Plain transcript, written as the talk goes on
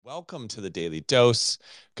Welcome to the Daily Dose.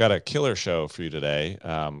 Got a killer show for you today.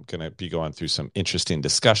 Going to be going through some interesting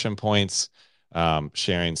discussion points,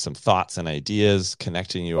 sharing some thoughts and ideas,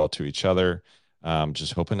 connecting you all to each other.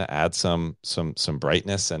 Just hoping to add some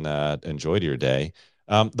brightness and joy to your day.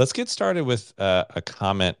 Let's get started with a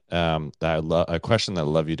comment a question that I'd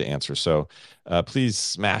love you to answer. So please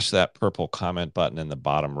smash that purple comment button in the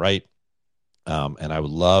bottom right. And I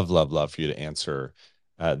would love for you to answer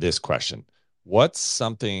this question. What's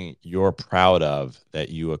something you're proud of that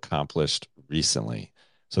you accomplished recently?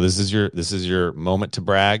 So this is your moment to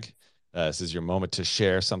brag. This is your moment to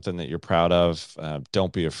share something that you're proud of.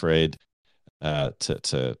 Don't be afraid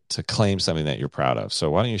to claim something that you're proud of.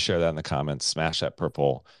 So why don't you share that in the comments? Smash that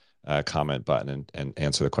purple comment button and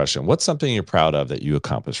answer the question. What's something you're proud of that you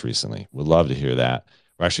accomplished recently? We'd love to hear that.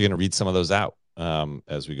 We're actually going to read some of those out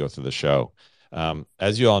as we go through the show.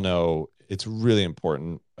 As you all know, it's really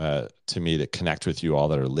important to me to connect with you all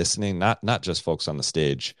that are listening, not just folks on the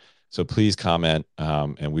stage. So please comment,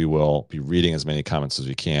 and we will be reading as many comments as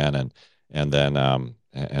we can, and then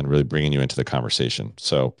and really bringing you into the conversation.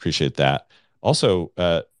 So appreciate that. Also,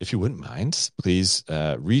 if you wouldn't mind, please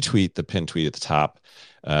retweet the pin tweet at the top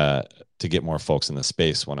to get more folks in the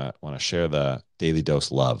space. Want to share the Daily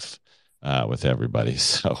Dose love with everybody.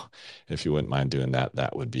 So if you wouldn't mind doing that,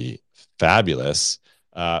 that would be fabulous.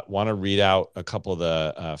 Want to read out a couple of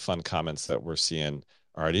the fun comments that we're seeing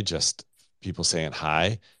already. Just people saying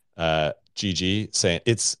hi. Gigi saying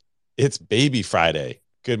it's baby Friday.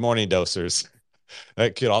 Good morning, dosers.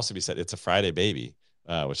 That could also be said. It's a Friday baby,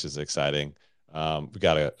 which is exciting. We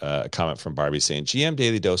got a comment from Barbie saying, GM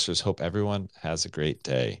Daily Dosers, hope everyone has a great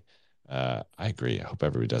day. I agree. I hope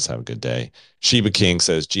everybody does have a good day. Sheba King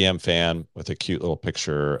says, GM fan with a cute little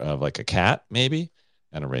picture of like a cat, maybe,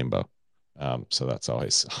 and a rainbow. So that's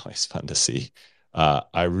always fun to see.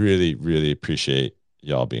 I really appreciate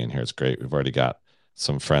y'all being here. It's great. We've already got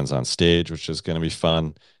some friends on stage, which is going to be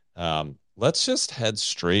fun. Let's just head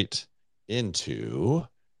straight into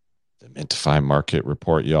the Mintify market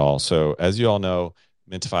report, y'all. So as you all know,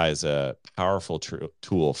 Mintify is a powerful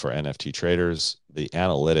tool for NFT traders. The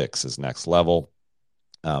analytics is next level.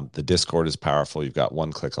 The Discord is powerful. You've got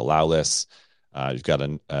one-click allow lists. You've got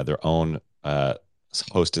their own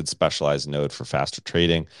hosted specialized node for faster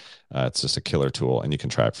trading. It's just a killer tool, and you can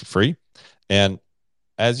try it for free. And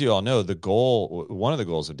as you all know, one of the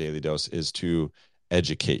goals of Daily Dose is to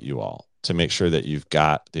educate you all, to make sure that you've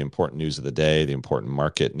got the important news of the day, the important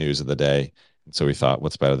market news of the day. And so we thought,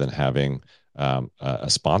 what's better than having a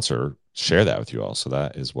sponsor share that with you all? So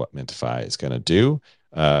that is what Mintify is going to do.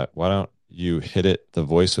 Why don't you hit the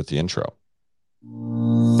voice with the intro?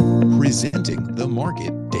 Presenting the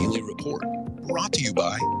Market Daily Report, brought to you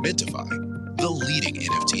by Mintify, the leading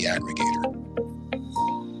NFT aggregator.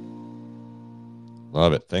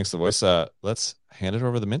 Love it. Thanks, the voice. Let's hand it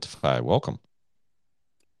over to Mintify. Welcome.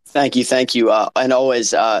 Thank you. And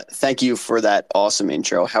always, thank you for that awesome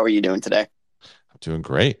intro. How are you doing today? I'm doing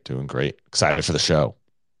great. Excited for the show.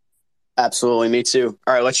 Absolutely. Me too.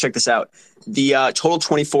 All right, let's check this out. The total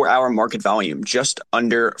 24-hour market volume, just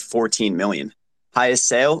under 14 million. Highest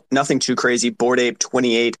sale, nothing too crazy. Bored Ape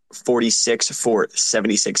 2846 for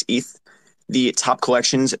 76 ETH. The top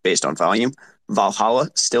collections based on volume, Valhalla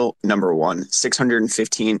still number one,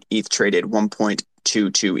 615 ETH traded,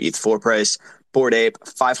 1.22 ETH floor price. Bored Ape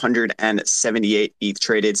 578 ETH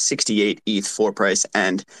traded, 68 ETH floor price,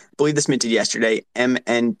 and I believe this minted yesterday.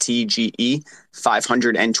 MNTGE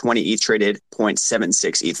 520 ETH traded,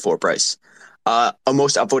 0.76 ETH floor price.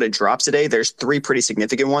 Most upvoted drops today. There's three pretty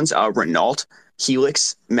significant ones: Renault,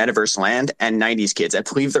 Helix, Metaverse Land, and 90s Kids. I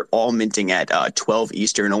believe they're all minting at 12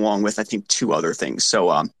 Eastern, along with I think two other things.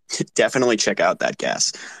 So definitely check out that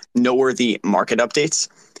gas. Noteworthy market updates.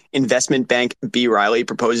 Investment bank B. Riley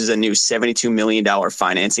proposes a new $72 million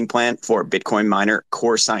financing plan for Bitcoin miner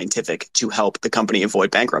Core Scientific to help the company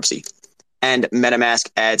avoid bankruptcy. And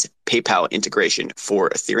MetaMask adds PayPal integration for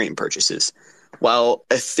Ethereum purchases. While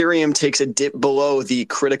Ethereum takes a dip below the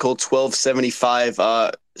critical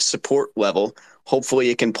 1275 support level, hopefully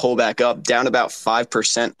it can pull back up, down about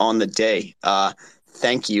 5% on the day.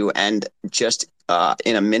 Thank you. And just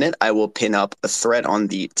in a minute, I will pin up a thread on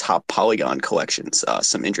the top Polygon collections.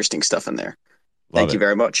 Some interesting stuff in there. Thank you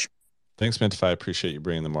very much. Thanks, Mintify. I appreciate you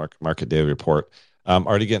bringing the market daily report.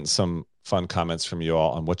 Already getting some fun comments from you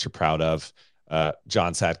all on what you're proud of.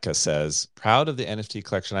 John Satka says, proud of the NFT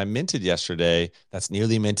collection I minted yesterday. That's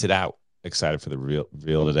nearly minted out. Excited for the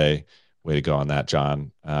reveal today. Way to go on that,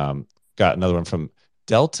 John. Got another one from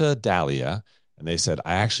Delta Dahlia. And they said,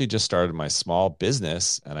 I actually just started my small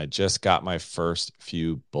business and I just got my first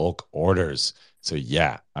few bulk orders. So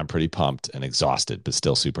yeah, I'm pretty pumped and exhausted, but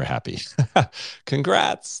still super happy.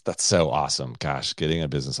 Congrats. That's so awesome. Gosh, getting a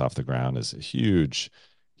business off the ground is a huge,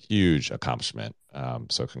 huge accomplishment.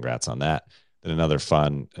 So congrats on that. Then another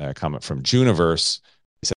fun comment from Juniverse.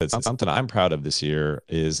 He said, something I'm proud of this year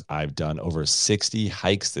is I've done over 60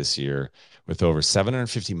 hikes this year with over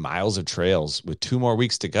 750 miles of trails with 2 more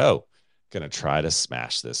weeks to go. Gonna try to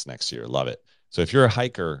smash this next year. Love it. So if you're a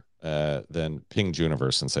hiker, then ping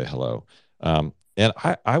Juniverse and say hello. And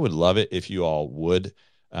I would love it if you all would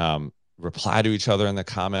reply to each other in the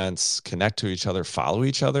comments, connect to each other, follow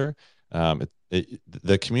each other.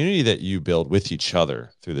 The community that you build with each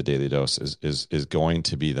other through the Daily Dose is going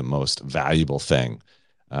to be the most valuable thing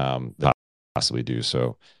that possibly do.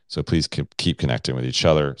 So please keep connecting with each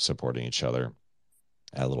other, supporting each other,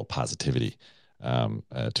 add a little positivity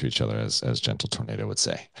to each other, as Gentle Tornado would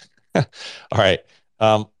say. All right.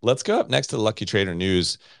 Let's go up next to the Lucky Trader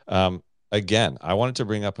news. Again, I wanted to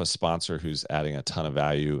bring up a sponsor who's adding a ton of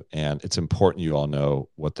value, and it's important you all know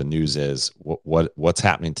what the news is, what's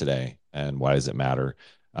happening today, and why does it matter.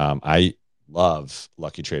 I love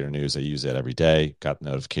Lucky Trader News. I use it every day. Got the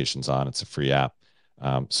notifications on. It's a free app.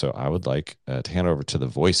 So I would like to hand over to the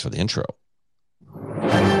voice for the intro.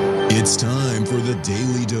 It's time for the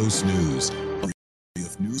Daily Dose News.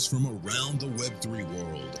 Of news from around the Web3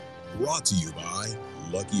 world. Brought to you by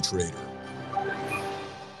Lucky Trader.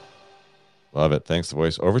 Love it. Thanks, the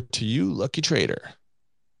voice. Over to you, Lucky Trader.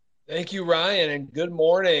 Thank you, Ryan, and good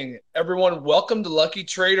morning, everyone. Welcome to Lucky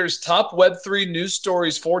Trader's top Web3 news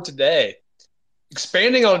stories for today.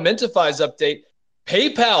 Expanding on Mintify's update,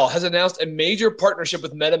 PayPal has announced a major partnership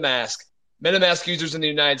with MetaMask. MetaMask users in the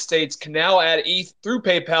United States can now add ETH through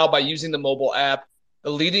PayPal by using the mobile app. The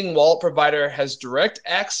leading wallet provider has direct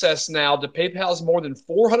access now to PayPal's more than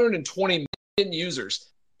 420 million users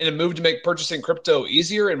in a move to make purchasing crypto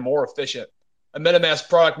easier and more efficient. A MetaMask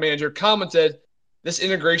product manager commented, "This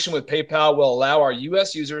integration with PayPal will allow our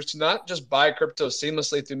US users to not just buy crypto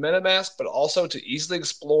seamlessly through MetaMask, but also to easily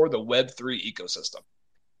explore the Web3 ecosystem."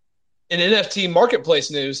 In NFT marketplace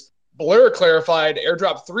news, Blur clarified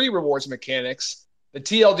Airdrop 3 rewards mechanics. The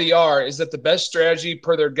TLDR is that the best strategy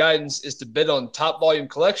per their guidance is to bid on top volume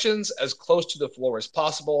collections as close to the floor as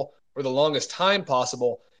possible for the longest time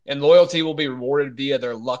possible, and loyalty will be rewarded via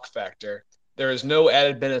their luck factor. There is no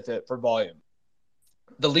added benefit for volume.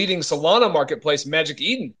 The leading Solana marketplace, Magic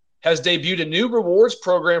Eden, has debuted a new rewards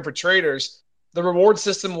program for traders. The reward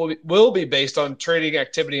system will be based on trading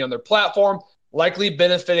activity on their platform, likely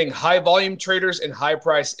benefiting high-volume traders and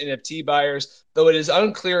high-price NFT buyers, though it is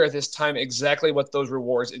unclear at this time exactly what those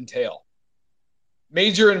rewards entail.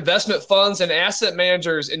 Major investment funds and asset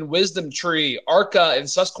managers in Wisdom Tree, Arca, and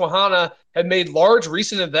Susquehanna have made large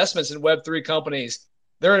recent investments in Web3 companies.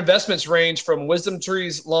 Their investments range from Wisdom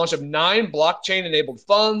Tree's launch of 9 blockchain-enabled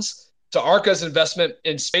funds to Arca's investment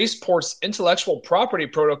in Spaceport's intellectual property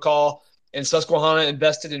protocol, and Susquehanna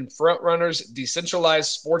invested in Frontrunner's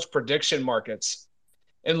decentralized sports prediction markets.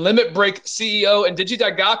 And Limit Break CEO and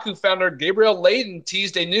Digidaigaku founder Gabriel Layden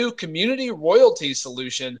teased a new community royalty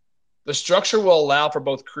solution. The structure will allow for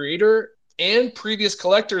both creator and previous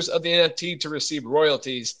collectors of the NFT to receive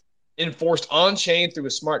royalties enforced on-chain through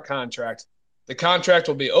a smart contract. The contract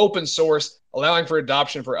will be open source, allowing for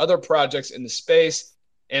adoption for other projects in the space.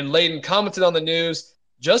 And Layden commented on the news,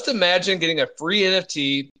 "Just imagine getting a free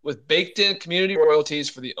NFT with baked-in community royalties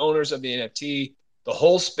for the owners of the NFT. The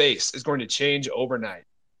whole space is going to change overnight."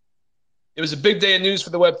 It was a big day of news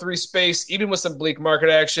for the Web3 space, even with some bleak market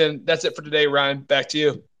action. That's it for today, Ryan. Back to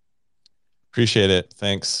you. Appreciate it.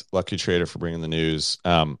 Thanks, Lucky Trader, for bringing the news.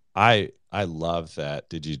 I love that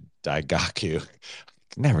Digidaigaku,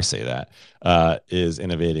 never say that, is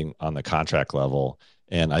innovating on the contract level.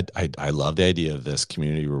 And I love the idea of this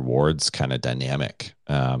community rewards kind of dynamic,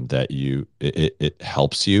 that it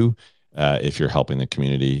helps you if you're helping the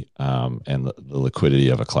community, and the liquidity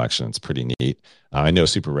of a collection. It's pretty neat. I know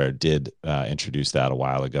Super Rare did introduce that a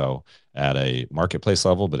while ago at a marketplace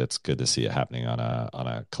level, but it's good to see it happening on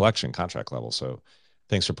a collection contract level. So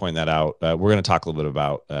thanks for pointing that out. We're going to talk a little bit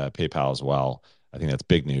about PayPal as well. I think that's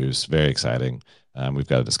big news, very exciting. We've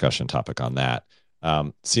got a discussion topic on that.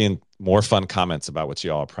 Seeing more fun comments about what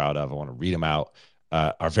you all are proud of. I want to read them out.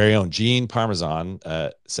 Our very own Gene Parmesan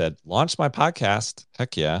said, "Launch my podcast."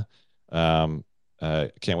 Heck yeah.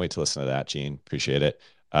 Can't wait to listen to that, Gene. Appreciate it.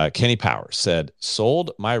 Kenny Powers said,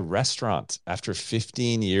 "Sold my restaurant after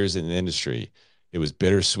 15 years in the industry. It was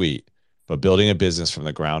bittersweet, but building a business from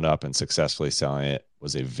the ground up and successfully selling it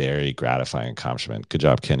was a very gratifying accomplishment." Good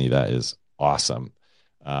job, Kenny. That is awesome.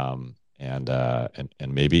 And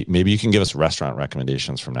maybe you can give us restaurant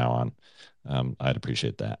recommendations from now on. I'd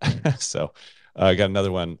appreciate that. So I got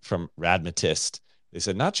another one from Radmatist. They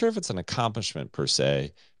said, not sure if it's an accomplishment per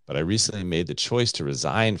se, but I recently made the choice to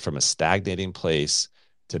resign from a stagnating place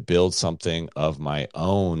to build something of my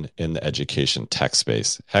own in the education tech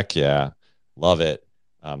space. Heck yeah. Love it.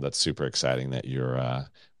 That's super exciting that you're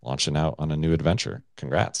launching out on a new adventure.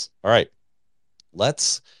 Congrats. All right.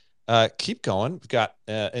 Let's keep going. We've got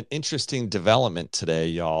an interesting development today,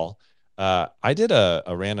 y'all. I did a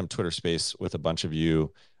random Twitter space with a bunch of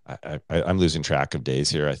you. I'm losing track of days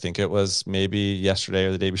here. I think it was maybe yesterday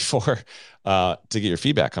or the day before to get your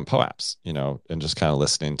feedback on POAPs, and just kind of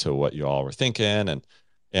listening to what you all were thinking.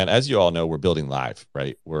 And as you all know, we're building live,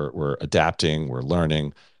 right? We're adapting, we're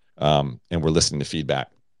learning, and we're listening to feedback.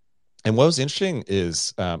 And what was interesting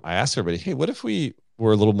is I asked everybody, hey, what if we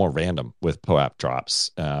were a little more random with POAP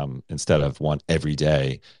drops instead of one every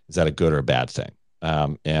day? Is that a good or a bad thing?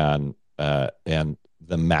 And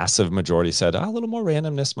the massive majority said, a little more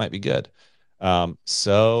randomness might be good.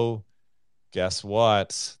 So guess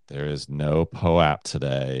what? There is no POAP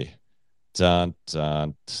today. Dun,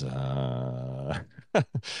 dun, dun.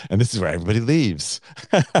 And this is where everybody leaves.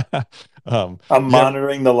 I'm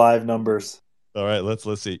monitoring the live numbers. All right, let's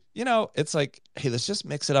see. It's like, hey, let's just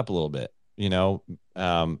mix it up a little bit.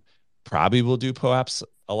 Probably we'll do POAPs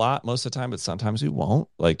a lot most of the time, but sometimes we won't.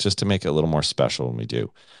 Like just to make it a little more special when we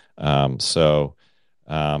do. So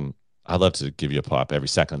I'd love to give you a POAP every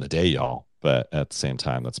second of the day, y'all. But at the same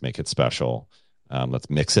time, let's make it special. Let's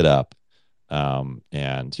mix it up.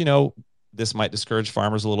 And this might discourage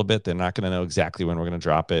farmers a little bit. They're not going to know exactly when we're going to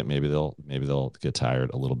drop it. Maybe they'll get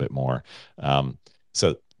tired a little bit more.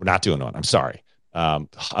 So we're not doing one. I'm sorry.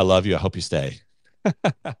 I love you. I hope you stay.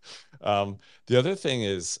 The other thing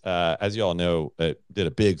is, as you all know, it did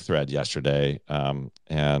a big thread yesterday,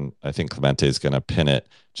 and I think Clemente is going to pin it,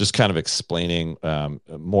 just kind of explaining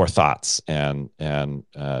more thoughts and kind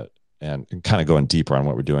of going deeper on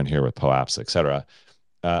what we're doing here with POAPs, et cetera.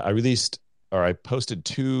 I posted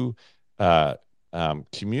two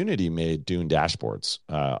community-made Dune dashboards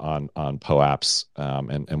on POAPs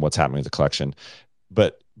and what's happening with the collection.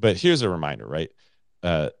 But here's a reminder, right?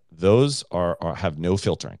 Those have no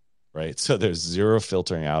filtering, right? So there's zero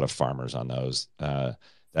filtering out of farmers on those.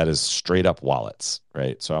 That is straight up wallets,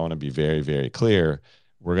 right? So I want to be very, very clear.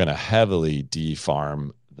 We're going to heavily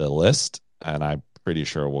defarm the list, and I'm pretty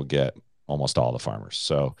sure we'll get almost all the farmers.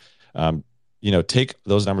 So, take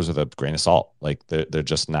those numbers with a grain of salt. Like they're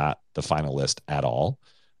just not the final list at all.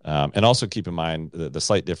 And also keep in mind the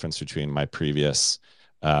slight difference between my previous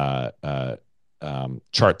chart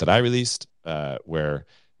that I released, where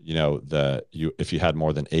if you had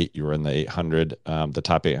more than 8, you were in the 800, the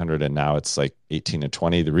top 800, and now it's like 18 to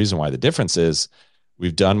 20. The reason why the difference is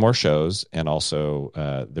we've done more shows, and also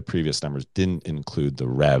the previous numbers didn't include the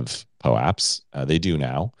Rev POAPs. They do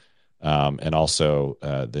now, and also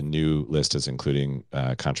the new list is including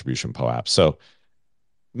contribution POAPs. So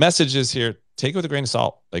messages here, take it with a grain of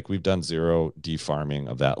salt. Like we've done zero defarming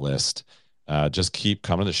of that list. Just keep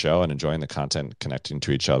coming to the show and enjoying the content, connecting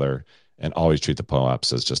to each other, and always treat the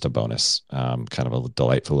POAPs as just a bonus, kind of a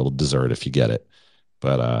delightful little dessert if you get it.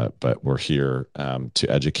 But we're here to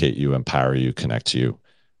educate you, empower you, connect you.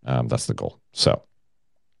 That's the goal. So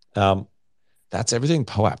that's everything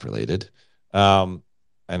POAP related. And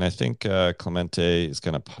I think Clemente is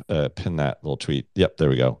going to pin that little tweet. Yep, there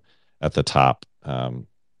we go, at the top.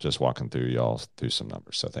 Just walking through y'all through some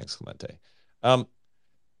numbers. So thanks, Clemente.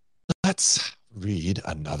 Let's read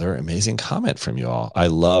another amazing comment from you all. I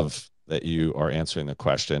love that you are answering the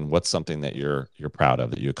question, what's something that you're proud of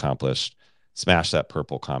that you accomplished? Smash that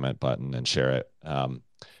purple comment button and share it.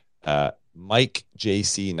 Mike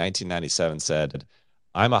JC 1997 said,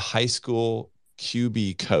 I'm a high school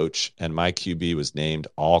QB coach, and my QB was named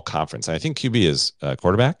all conference. And I think QB is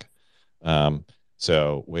quarterback.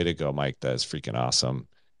 So way to go, Mike. That is freaking awesome.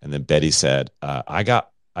 And then Betty said,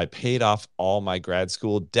 I paid off all my grad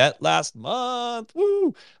school debt last month.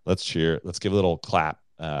 Woo! Let's cheer. Let's give a little clap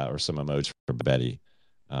or some emoji for Betty.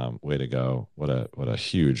 Way to go. What a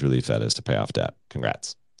huge relief that is to pay off debt.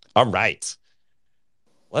 Congrats. All right.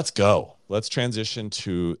 Let's go. Let's transition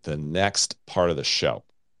to the next part of the show.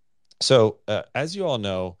 So as you all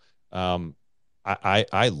know,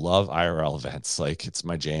 I love IRL events. Like it's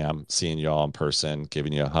my jam, seeing you all in person,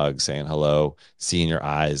 giving you a hug, saying hello, seeing your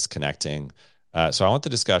eyes, connecting. So I want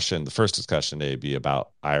the first discussion today be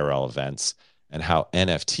about IRL events and how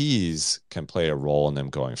NFTs can play a role in them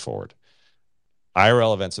going forward.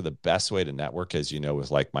 IRL events are the best way to network, as you know, with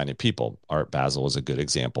like-minded people. Art Basel is a good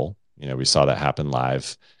example. We saw that happen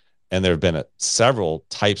live. And there have been several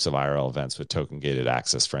types of IRL events with token gated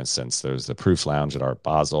access. For instance, there's the Proof Lounge at Art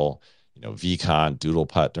Basel. VCon, Doodle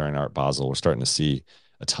Putt during Art Basel. We're starting to see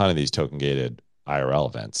a ton of these token gated IRL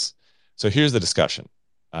events. So here's the discussion.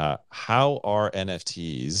 How are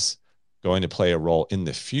NFTs going to play a role in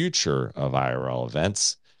the future of IRL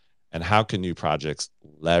events? And how can new projects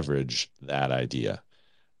leverage that idea?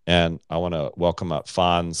 And I want to welcome up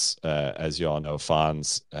Fonz. As you all know,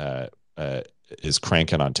 Fonz is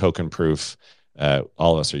cranking on token proof.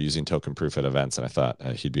 All of us are using token proof at events, and I thought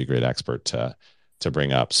he'd be a great expert to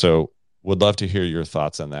bring up. So would love to hear your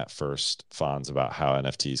thoughts on that first, Fonz, about how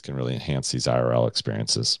NFTs can really enhance these IRL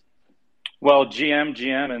experiences. Well,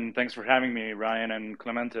 GM, and thanks for having me, Ryan and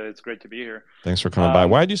Clemente. It's great to be here. Thanks for coming by.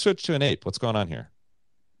 Why did you switch to an ape? What's going on here?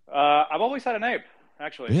 I've always had an ape,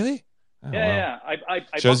 actually. Really? Oh, yeah. I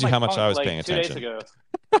shows you how much I was paying attention. 2 days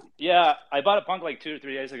ago. Yeah, I bought a punk like 2 or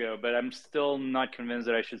 3 days ago, but I'm still not convinced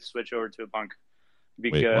that I should switch over to a punk.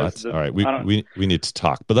 Because all right, we need to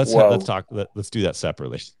talk, but let's talk. Let's do that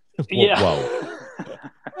separately. Yeah.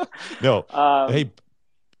 No. Hey,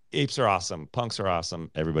 apes are awesome. Punks are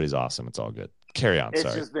awesome. Everybody's awesome. It's all good. Carry on.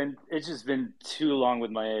 Sorry. It's just been too long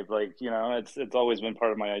with my ape. Like, it's always been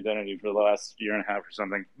part of my identity for the last year and a half or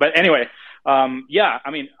something. But anyway, yeah,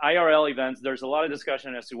 I mean, IRL events, there's a lot of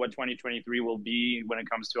discussion as to what 2023 will be when it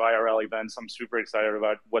comes to IRL events. I'm super excited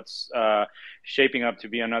about what's shaping up to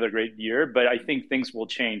be another great year, but I think things will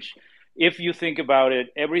change. If you think about it,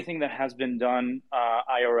 everything that has been done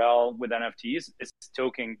IRL with NFTs is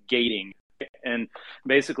token gating. And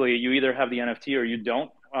basically, you either have the NFT or you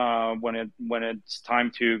don't when it's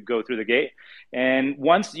time to go through the gate. And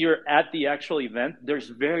once you're at the actual event, there's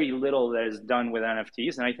very little that is done with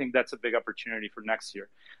NFTs. And I think that's a big opportunity for next year.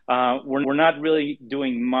 We're not really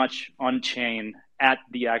doing much on chain at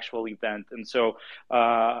the actual event. And so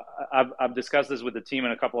I've discussed this with the team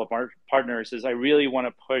and a couple of partners is I really want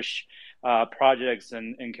to push projects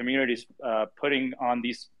and communities putting on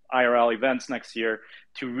these IRL events next year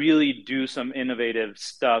to really do some innovative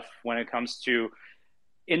stuff when it comes to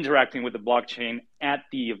interacting with the blockchain at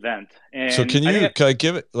the event. And so can I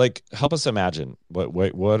give it, help us imagine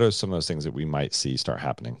what are some of those things that we might see start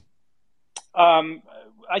happening?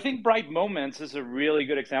 I think Bright Moments is a really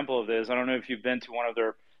good example of this. I don't know if you've been to one of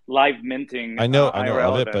their live minting. I know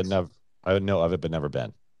IRL of it, events. I know of it, but never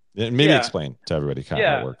been. Maybe explain to everybody how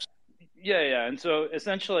it works. Yeah. And so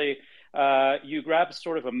essentially, you grab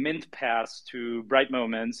sort of a mint pass to Bright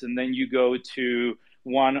Moments, and then you go to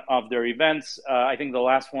one of their events. I think the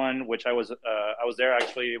last one, which I was there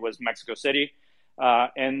actually, was Mexico City.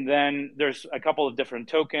 And then there's a couple of different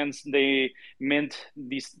tokens. They mint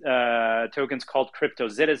these tokens called crypto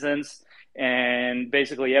citizens, and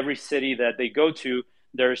basically every city that they go to,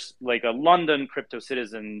 there's like a London crypto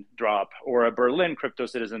citizen drop or a Berlin crypto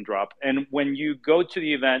citizen drop. And when you go to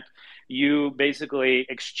the event, you basically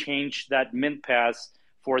exchange that mint pass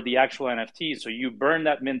for the actual NFT. So you burn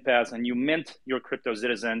that mint pass and you mint your crypto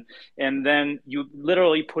citizen, and then you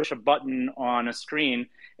literally push a button on a screen,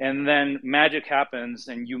 and then magic happens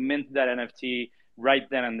and you mint that NFT right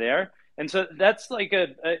then and there. And so that's like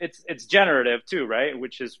it's generative too, right?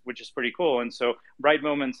 Which is pretty cool. And so Bright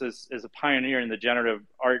Moments is a pioneer in the generative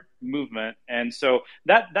art movement. And so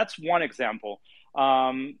that's one example.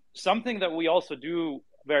 Something that we also do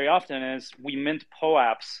very often is we mint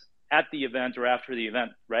POAPs at the event or after the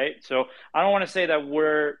event, right? So I don't want to say that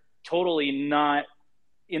we're totally not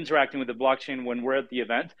interacting with the blockchain when we're at the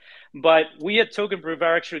event, but we at Token Proof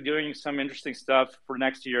are actually doing some interesting stuff for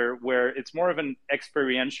next year where it's more of an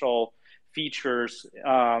experiential features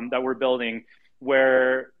that we're building,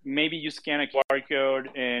 where maybe you scan a QR code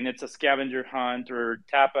and it's a scavenger hunt, or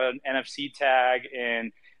tap an NFC tag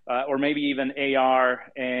and or maybe even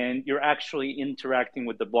AR, and you're actually interacting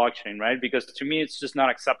with the blockchain, right? Because to me, it's just not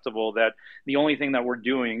acceptable that the only thing that we're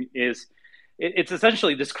doing is it's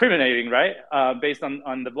essentially discriminating, right? Based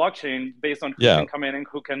on the blockchain, based on who can come in and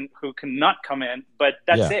who can not come in. But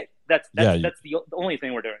that's it. That's the only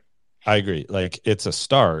thing we're doing. I agree. Like, it's a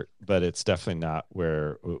start, but it's definitely not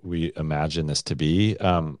where we imagine this to be.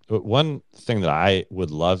 One thing that I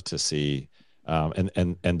would love to see,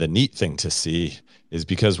 and the neat thing to see, is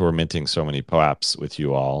because we're minting so many POAPs with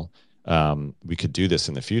you all, we could do this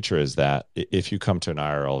in the future, is that if you come to an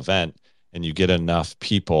IRL event and you get enough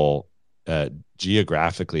people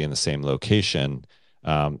geographically in the same location,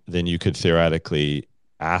 then you could theoretically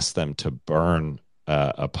ask them to burn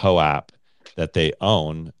a POAP that they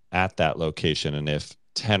own at that location. And if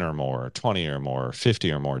 10 or more, 20 or more,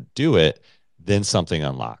 50 or more do it, then something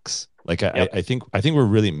unlocks. Like, I think we're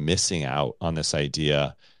really missing out on this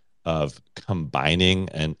idea of combining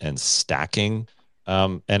and stacking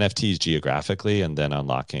NFTs geographically and then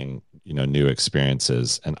unlocking, new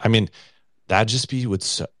experiences. And I mean,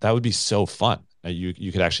 that would be so fun.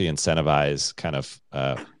 You could actually incentivize kind of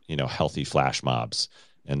healthy flash mobs,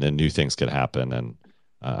 and then new things could happen. And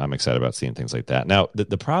I'm excited about seeing things like that. Now,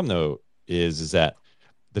 the problem though is that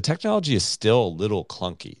the technology is still a little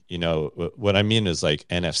clunky. What I mean is like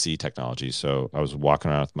NFC technology. So I was walking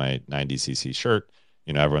around with my 90cc shirt.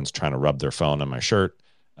 Everyone's trying to rub their phone on my shirt.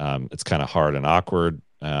 It's kind of hard and awkward.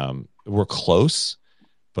 We're close,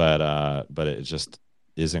 but it just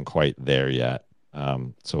isn't quite there yet.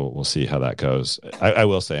 So we'll see how that goes. I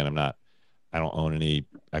will say, and I don't own any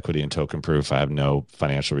equity in Token Proof. I have no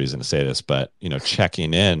financial reason to say this, but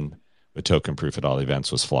checking in with Token Proof at all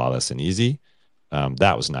events was flawless and easy.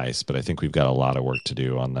 That was nice, but I think we've got a lot of work to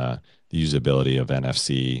do on the usability of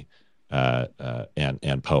NFC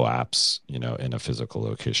and PO apps, in a physical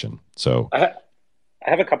location. So I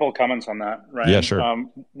have a couple of comments on that, right? Yeah, sure.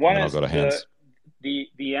 One I'll is go to hands. the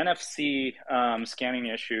NFC scanning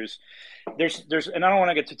issues. There's and I don't want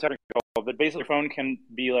to get too technical, but basically your phone can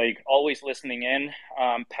be like always listening in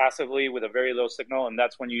passively with a very low signal, and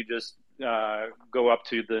that's when you just go up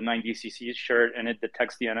to the 90cc shirt and it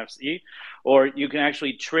detects the NFC. Or you can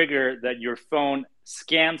actually trigger that your phone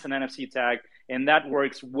scans an NFC tag, and that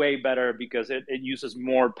works way better because it uses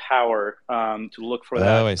more power to look for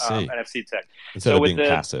that NFC tag. Instead of being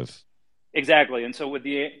passive. Exactly. And so with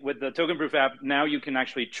the Token Proof app, now you can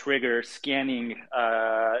actually trigger scanning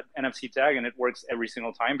NFC tag, and it works every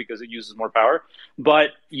single time because it uses more power.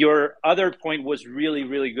 But your other point was really,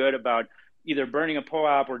 really good about either burning a PO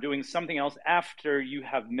app or doing something else after you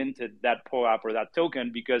have minted that PO app or that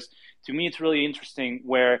token, because to me, it's really interesting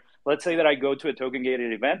where, let's say that I go to a token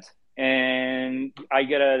gated event and I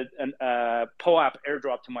get a PO app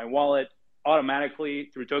airdrop to my wallet automatically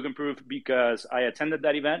through Token Proof because I attended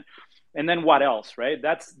that event. And then what else, right?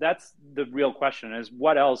 That's the real question, is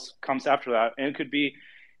what else comes after that? And it could be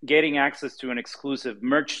getting access to an exclusive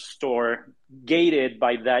merch store gated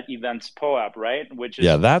by that event's PO app, right? Which is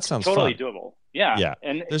that sounds totally fun. doable. Yeah.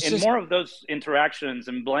 And just more of those interactions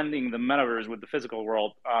and blending the metaverse with the physical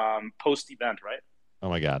world post-event, right? Oh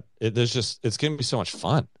my God. It's going to be so much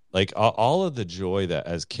fun. Like all of the joy that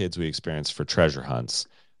as kids we experience for treasure hunts,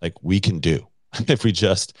 like we can do if we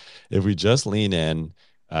just lean in,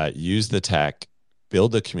 use the tech,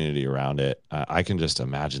 build the community around it. I can just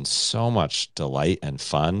imagine so much delight and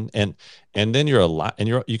fun, and then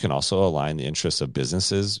you can also align the interests of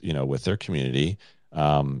businesses, with their community,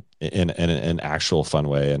 in an actual fun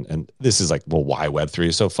way. And this is like, well, why Web3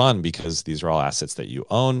 is so fun, because these are all assets that you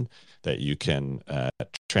own, that you can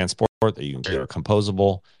transport, that you can are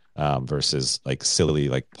composable, versus like silly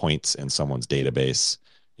like points in someone's database.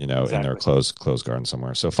 Exactly. In their closed garden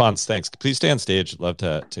somewhere. So Fonz, thanks. Please stay on stage. Love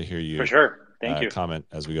to hear you. For sure. Thank you. Comment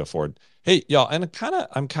as we go forward. Hey, y'all, and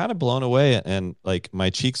I'm kind of blown away, and like my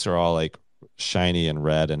cheeks are all like shiny and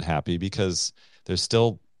red and happy because there's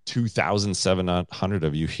still 2,700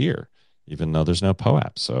 of you here, even though there's no PO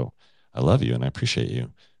app. So I love you and I appreciate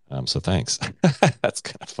you. So thanks. That's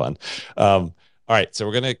kind of fun. All right, so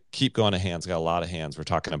we're going to keep going to hands. Got a lot of hands. We're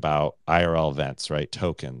talking about IRL events, right?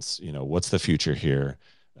 Tokens. What's the future here?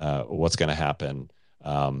 What's going to happen?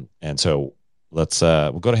 And so we'll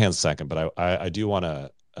go to hands in a second, but I do want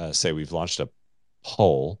to say we've launched a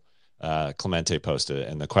poll. Clemente posted it,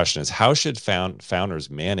 and the question is, how should founders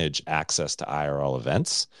manage access to IRL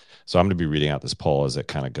events? So I'm going to be reading out this poll as it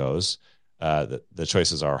kind of goes. The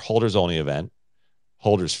choices are holders only event,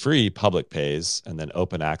 holders free, public pays, and then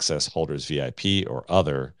open access, holders VIP or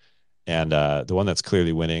other. And the one that's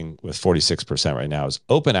clearly winning with 46% right now is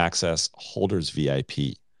open access, holders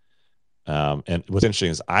VIP. And what's interesting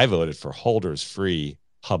is I voted for holders free,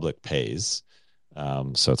 public pays.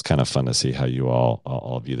 So it's kind of fun to see how you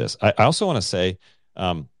all view this. I also want to say,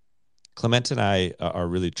 Clement and I are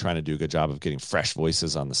really trying to do a good job of getting fresh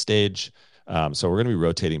voices on the stage. So we're going to be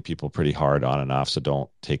rotating people pretty hard on and off. So don't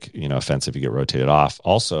take offense if you get rotated off.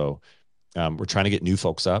 Also, we're trying to get new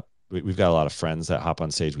folks up. We've got a lot of friends that hop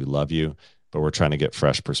on stage. We love you, but we're trying to get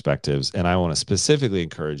fresh perspectives. And I want to specifically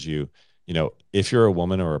encourage you, if you're a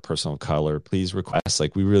woman or a person of color, please request.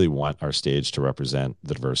 Like, we really want our stage to represent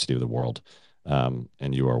the diversity of the world. And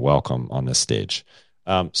you are welcome on this stage.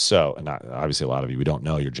 So, and obviously a lot of you, we don't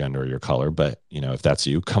know your gender or your color, but if that's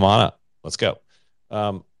you, come on up. Let's go.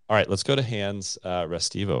 All right, let's go to hands.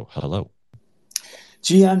 Restivo, hello.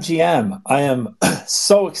 GM. I am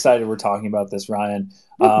so excited we're talking about this, Ryan.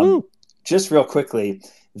 Just real quickly,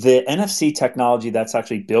 the NFC technology that's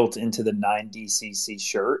actually built into the 9DCC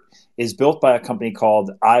shirt is built by a company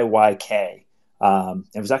called IYK.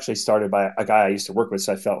 It was actually started by a guy I used to work with,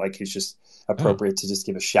 so I felt like he's just appropriate to just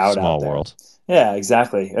give a shout out there. World. Yeah,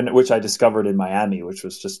 exactly. And which I discovered in Miami, which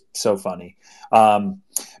was just so funny.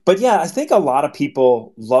 But yeah, I think a lot of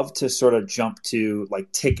people love to sort of jump to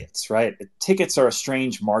like tickets, right? Tickets are a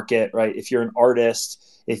strange market, right? If you're an artist,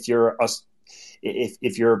 if you're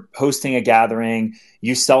hosting a gathering,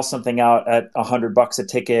 you sell something out at $100 a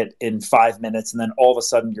ticket in 5 minutes, and then all of a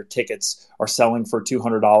sudden your tickets are selling for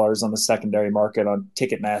 $200 on the secondary market, on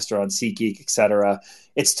Ticketmaster, on SeatGeek, etc.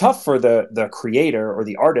 It's tough for the creator or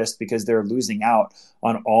the artist because they're losing out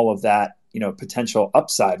on all of that, potential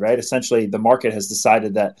upside, right? Essentially, the market has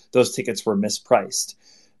decided that those tickets were mispriced,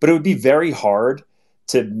 but it would be very hard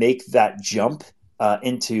to make that jump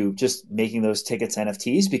into just making those tickets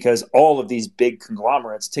NFTs, because all of these big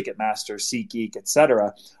conglomerates, Ticketmaster, SeatGeek, et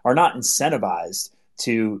cetera, are not incentivized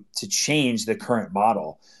to change the current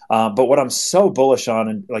model. But what I'm so bullish on,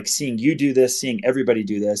 and like seeing you do this, seeing everybody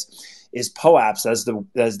do this, is POAPs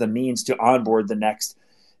as the means to onboard the next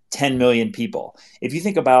 10 million people. If you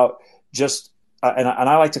think about just and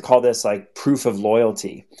I like to call this like proof of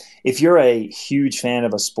loyalty. If you're a huge fan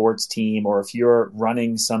of a sports team, or if you're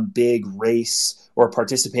running some big race or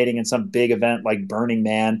participating in some big event like Burning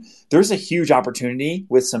Man, there's a huge opportunity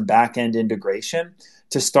with some back-end integration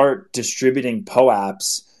to start distributing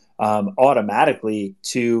POAPs automatically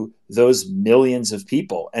to those millions of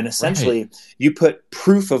people. And essentially, you put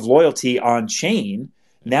proof of loyalty on chain.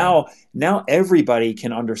 Now everybody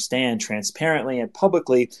can understand transparently and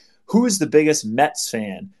publicly who is the biggest Mets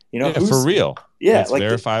fan. Who's, for real. Yeah, it's like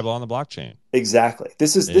verifiable on the blockchain. Exactly.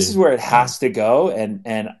 This is where it has to go, and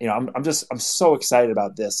I'm so excited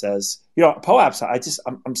about this. As POAPs,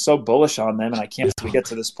 I'm so bullish on them, and I can't wait to get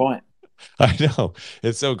to this point. I know,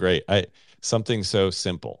 it's so great. Something so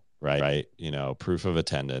simple, right? Proof of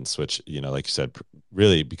attendance, which like you said,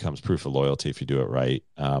 really becomes proof of loyalty if you do it right.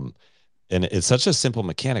 And it's such a simple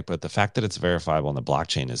mechanic, but the fact that it's verifiable on the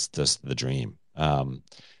blockchain is just the dream.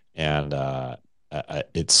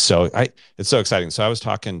 It's so exciting. So I was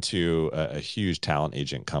talking to a huge talent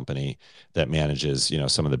agent company that manages,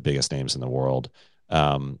 some of the biggest names in the world.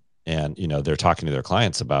 And they're talking to their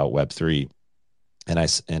clients about Web3.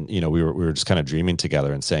 And we were just kind of dreaming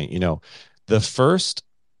together and saying, the first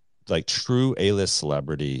like true A-list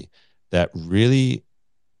celebrity that really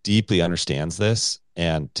deeply understands this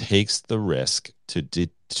and takes the risk to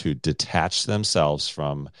detach themselves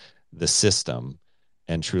from the system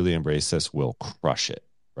and truly embrace this will crush it,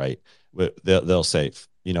 right? They'll say,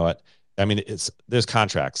 you know what? I mean, there's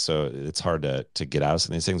contracts, so it's hard to get out of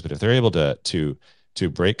some of these things. But if they're able to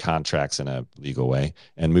break contracts in a legal way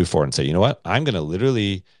and move forward and say, you know what, I'm going to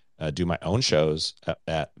literally do my own shows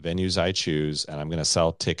at venues I choose, and I'm going to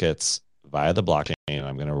sell tickets via the blockchain.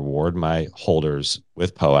 I'm going to reward my holders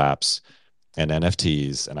with POAPs and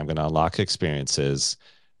NFTs, and I'm going to unlock experiences.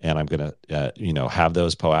 And I'm gonna, have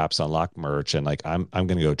those POAPs unlock merch, and like I'm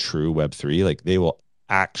gonna go true Web3. Like they will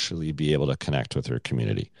actually be able to connect with their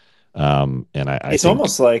community. And it's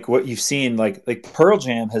almost like what you've seen, like Pearl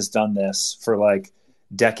Jam has done this for like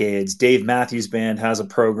decades. Dave Matthews Band has a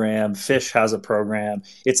program. Fish has a program.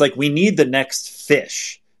 It's like we need the next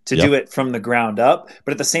Fish to do it from the ground up.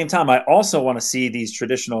 But at the same time, I also want to see these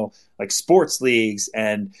traditional like sports leagues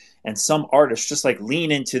and some artists just like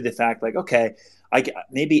lean into the fact like, okay,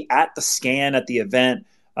 maybe at the scan at the event,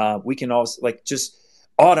 we can also like just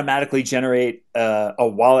automatically generate a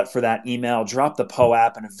wallet for that email, drop the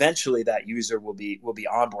POAP, and eventually that user will be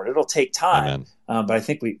on board. It'll take time, but I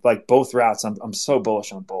think we like both routes. I'm so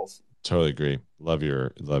bullish on both. Totally agree. Love your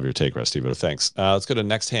take, Restivo. Thanks. Let's go to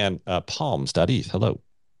next hand. Palms.eth. Hello.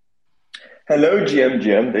 Hello,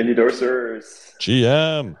 GM, Daily Dosers.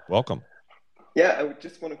 GM, welcome. Yeah, I would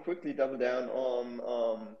just want to quickly double down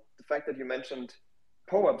on the fact that you mentioned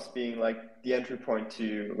POAPs being like the entry point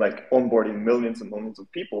to like onboarding millions and millions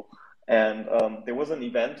of people. And there was an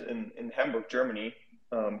event in Hamburg, Germany,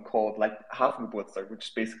 called like Hafengeburtstag, which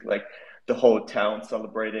is basically like the whole town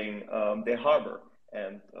celebrating their harbor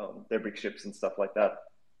and their big ships and stuff like that.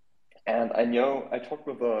 And I talked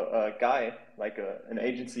with a guy, like an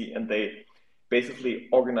agency, and they basically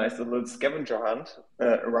organized a little scavenger hunt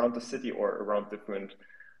around the city or around different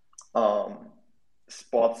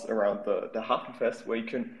spots around the Hafenfest where you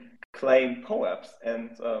can claim POAPs,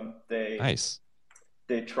 and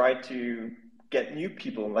they try to get new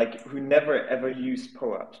people like who never ever used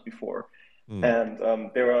POAPs before. And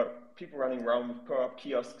there are people running around with POAP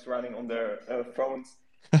kiosks running on their phones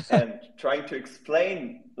and trying to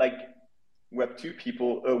explain like Web2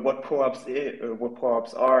 people what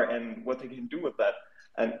POAPs are and what they can do with that.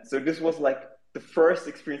 And so this was like the first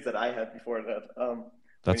experience that I had before that.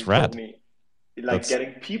 That's rad. like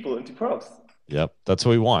getting people into probes. Yep, that's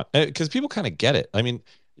what we want, because people kind of get it. I mean,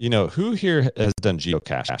 who here has done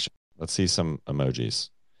geocaching? Let's see some emojis.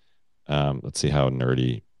 Let's see how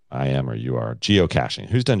nerdy I am or you are. Geocaching.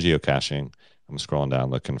 Who's done geocaching? I'm scrolling down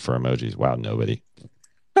looking for emojis. Wow, nobody.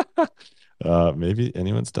 Maybe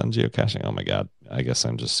anyone's done geocaching. Oh my God. I guess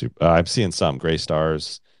I'm just super. I'm seeing some gray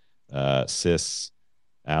stars, Sis,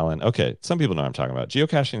 Alan. Okay. Some people know what I'm talking about.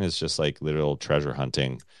 Geocaching is just like literal treasure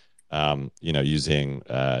hunting, using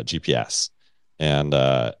GPS. And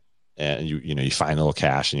you find a little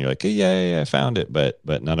cache and you're like, yeah, I found it. But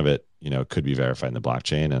none of it, could be verified in the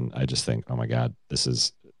blockchain. And I just think, oh my God, this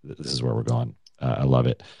is where we're going. I love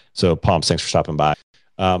it. So Palms, thanks for stopping by.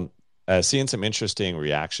 Seeing some interesting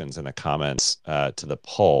reactions in the comments to the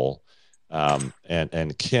poll.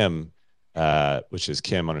 And Kim, which is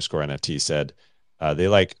Kim_NFT, said they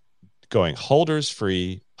like going holders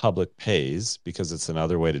free, public pays, because it's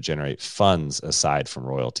another way to generate funds aside from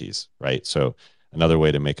royalties, right? So another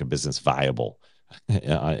way to make a business viable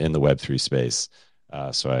in the Web3 space.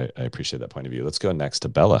 So I appreciate that point of view. Let's go next to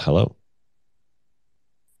Bella. Hello.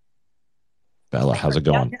 Bella, how's it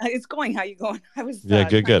going? Yeah, it's going. How you going? I was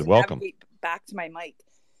good. Welcome back to my mic.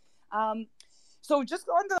 So just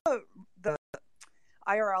on the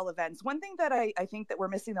IRL events, one thing that I think that we're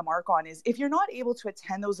missing the mark on is if you're not able to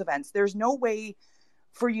attend those events, there's no way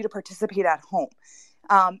for you to participate at home.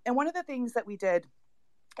 And one of the things that we did,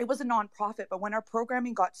 it was a nonprofit, but when our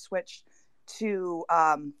programming got switched to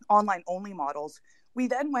online only models, we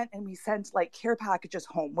then went and we sent like care packages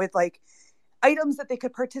home with like items that they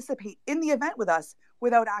could participate in the event with us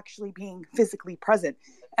without actually being physically present.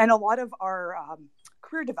 And a lot of our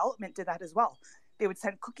career development did that as well. They would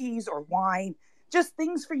send cookies or wine, just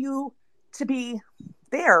things for you to be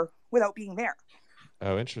there without being there.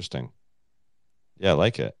 Oh, interesting. Yeah, I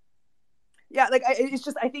like it. Yeah, it's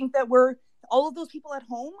just, I think that all of those people at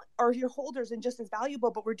home are your holders and just as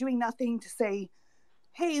valuable, but we're doing nothing to say,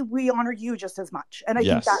 hey, we honor you just as much. And I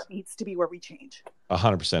think that needs to be where we change.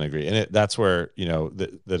 100% agree. And that's where,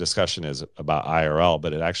 the discussion is about IRL,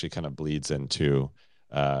 but it actually kind of bleeds into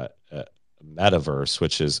metaverse,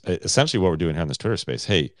 which is essentially what we're doing here in this Twitter space.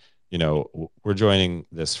 Hey, we're joining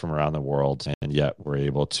this from around the world, and yet we're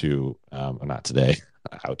able to, well, not today,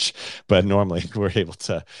 ouch, but normally we're able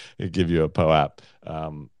to give you a POAP,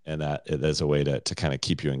 and that is a way to kind of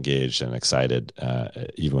keep you engaged and excited,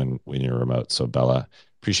 even when you're remote. So Bella,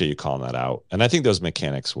 appreciate you calling that out. And I think those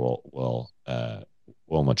mechanics will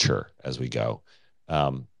mature as we go.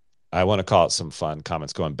 I want to call it some fun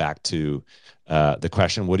comments going back to the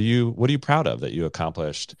question, what are you proud of that you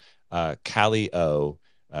accomplished? Callie O,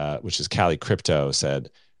 which is Cali Crypto, said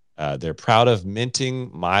they're proud of minting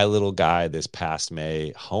my little guy this past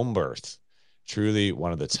May, home birth. Truly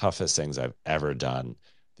one of the toughest things I've ever done.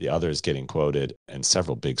 The other is getting quoted in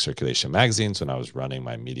several big circulation magazines when I was running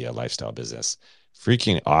my media lifestyle business.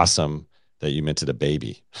 Freaking awesome that you minted a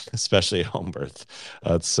baby, especially at home birth.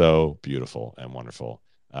 That's so beautiful and wonderful.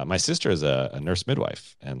 My sister is a nurse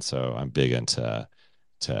midwife, and so I'm big into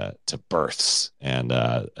births and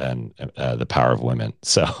the power of women.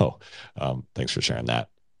 So thanks for sharing that.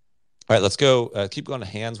 All right, let's go. Keep going to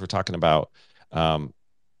hands. We're talking about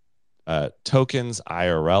tokens,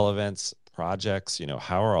 IRL events, projects.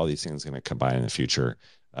 How are all these things going to combine in the future?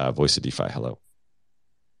 Voice of DeFi, hello.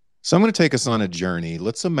 So I'm going to take us on a journey.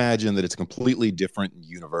 Let's imagine that it's a completely different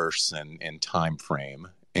universe and time frame.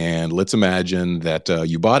 And let's imagine that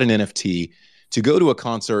you bought an NFT to go to a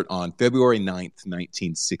concert on February 9th,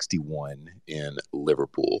 1961 in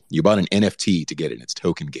Liverpool. You bought an NFT to get it. It's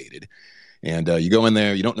token gated. And you go in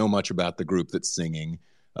there. You don't know much about the group that's singing.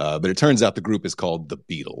 But it turns out the group is called the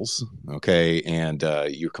Beatles. Okay. And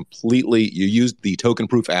you used the token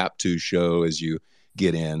proof app to show as you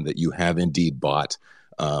get in that you have indeed bought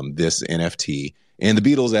this NFT. And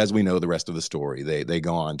the Beatles, as we know the rest of the story, they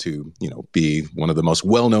go on to, be one of the most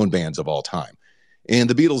well-known bands of all time. And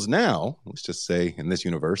the Beatles now, let's just say in this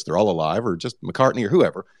universe, they're all alive, or just McCartney or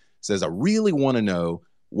whoever, says, I really want to know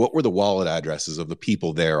what were the wallet addresses of the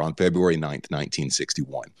people there on February 9th,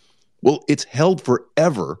 1961. Well, it's held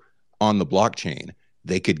forever on the blockchain.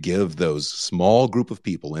 They could give those small group of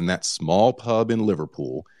people in that small pub in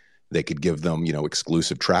Liverpool, they could give them,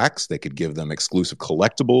 exclusive tracks. They could give them exclusive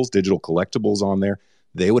collectibles, digital collectibles on there.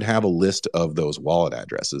 They would have a list of those wallet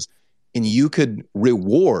addresses. And you could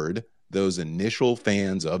reward those initial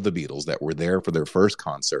fans of the Beatles that were there for their first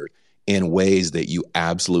concert in ways that you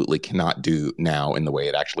absolutely cannot do now in the way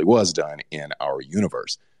it actually was done in our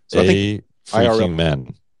universe. So I think freaking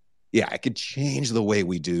men. Yeah, I could change the way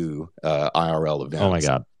we do IRL events. Oh my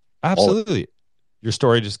God. Absolutely. Your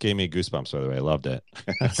story just gave me goosebumps, by the way. I loved it.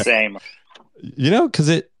 Same.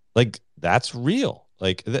 because that's real.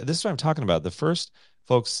 This is what I'm talking about. The first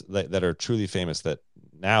folks that are truly famous that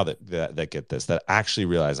now that get this, that actually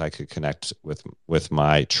realize I could connect with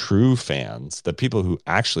my true fans, the people who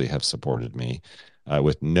actually have supported me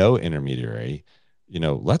with no intermediary,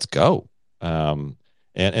 let's go. And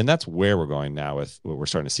that's where we're going now with we're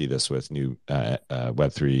starting to see this with new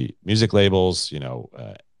Web3 music labels,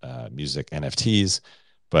 music NFTs.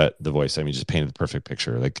 But the voice, I mean, just painted the perfect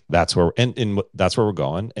picture. That's where that's where we're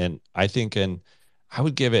going. And I think I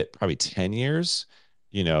would give it probably 10 years,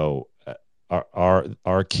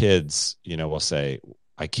 our kids, will say,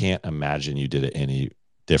 I can't imagine you did it any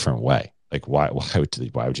different way. Why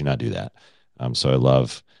would you not do that? So I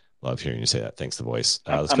love hearing you say that. Thanks, the voice.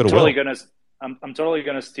 Let's go to Will. I'm totally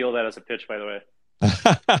gonna steal that as a pitch, by the way.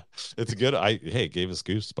 It's good. It gave us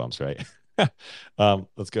goosebumps, right?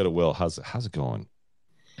 Let's go to Will. How's it going?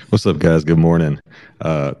 What's up, guys? Good morning.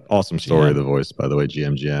 Awesome story of the voice, by the way,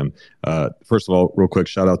 GM. First of all, real quick,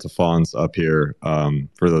 shout out to Fonz up here.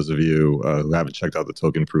 For those of you who haven't checked out the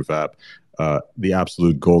Token Proof app, the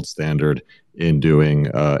absolute gold standard in doing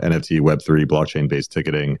NFT, Web3, blockchain-based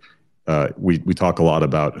ticketing. We talk a lot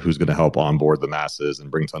about who's going to help onboard the masses and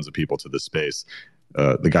bring tons of people to this space.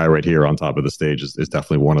 The guy right here on top of the stage is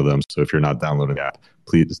definitely one of them. So if you're not downloading the app,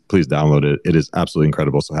 please download it. It is absolutely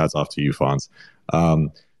incredible. So hats off to you, Fonz.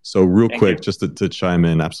 So real quick, just to chime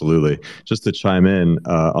in, absolutely, just to chime in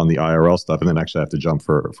on the IRL stuff, and then actually I have to jump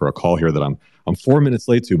for a call here that I'm 4 minutes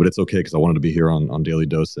late to, but it's okay because I wanted to be here on Daily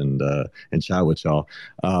Dose and chat with y'all.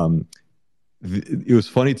 It was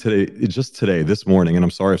funny today, this morning, and I'm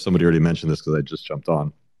sorry if somebody already mentioned this because I just jumped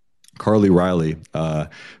on. Carly Riley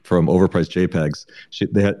from Overpriced JPEGs.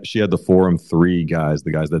 She had the Forum 3 guys,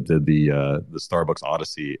 the guys that did the Starbucks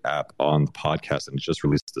Odyssey app on the podcast, and it just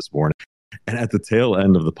released this morning. And at the tail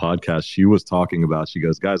end of the podcast, she was talking about, she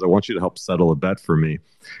goes, guys, I want you to help settle a bet for me.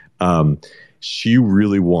 She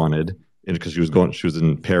really wanted, because she was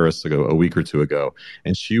in Paris a week or two ago,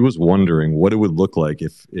 and she was wondering what it would look like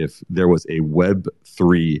if there was a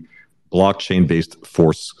Web3 blockchain-based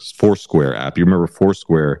Foursquare app. You remember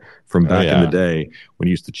Foursquare from back in the day when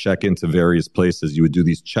you used to check into various places, you would do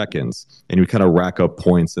these check-ins and you kind of rack up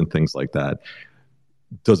points and things like that.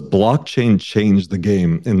 Does blockchain change the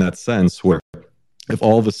game in that sense where if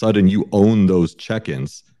all of a sudden you own those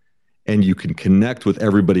check-ins and you can connect with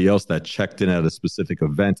everybody else that checked in at a specific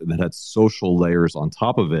event and that had social layers on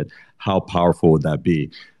top of it, how powerful would that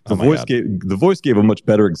be? The voice gave a much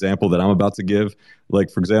better example that I'm about to give. Like,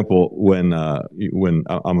 for example, when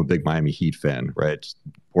I'm a big Miami Heat fan, right? Just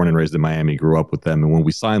born and raised in Miami, grew up with them. And when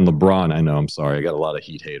we signed LeBron, I got a lot of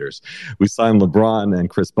Heat haters. We signed LeBron and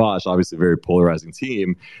Chris Bosh, obviously a very polarizing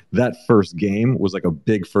team. That first game was like a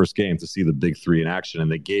big first game to see the big three in action. And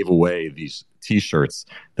they gave away these T-shirts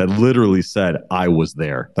that literally said, I was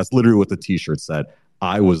there. That's literally what the T-shirt said.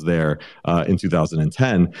 I was there in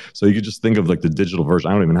 2010. So you could just think of like the digital version.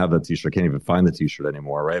 I don't even have that T-shirt. I can't even find the T-shirt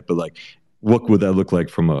anymore, right? But like, what would that look like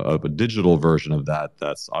from a digital version of that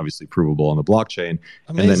that's obviously provable on the blockchain?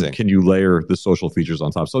 Amazing. And then can you layer the social features on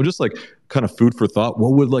top? So just like kind of food for thought,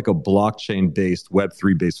 what would like a blockchain-based,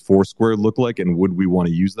 Web3-based Foursquare look like? And would we want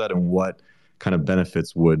to use that? And what kind of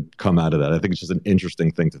benefits would come out of that? I think it's just an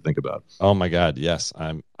interesting thing to think about. Oh my God, yes,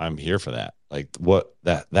 I'm here for that. Like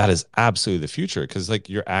that is absolutely the future, because like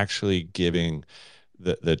you're actually giving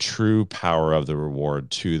the true power of the reward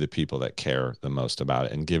to the people that care the most about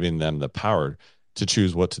it and giving them the power to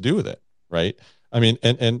choose what to do with it, right? I mean,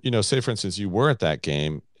 and say for instance you were at that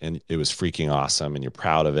game and it was freaking awesome and you're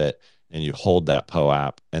proud of it and you hold that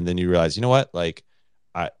POAP and then you realize, you know what, like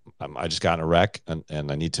I just got in a wreck and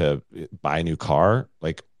I need to buy a new car.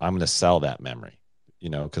 Like I'm going to sell that memory,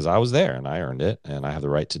 because I was there and I earned it and I have the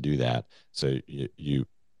right to do that. So you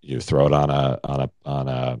throw it on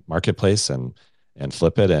a marketplace and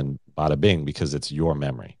flip it and bada bing, because it's your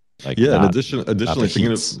memory. Like in additionally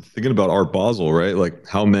thinking about Art Basel, right? Like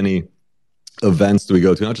how many events do we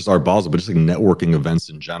go to, not just Art Basel, but just like networking events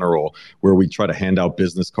in general, where we try to hand out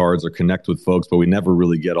business cards or connect with folks, but we never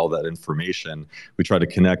really get all that information. We try to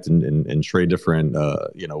connect and trade different,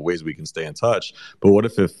 ways we can stay in touch. But what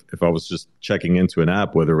if I was just checking into an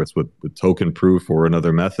app, whether it's with token proof or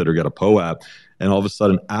another method, or get a POAP, and all of a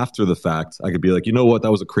sudden after the fact, I could be like, you know what, that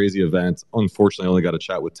was a crazy event. Unfortunately, I only got to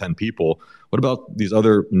chat with 10 people. What about these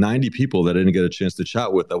other 90 people that I didn't get a chance to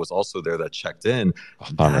chat with that was also there that checked in?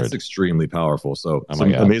 100. That's extremely powerful. So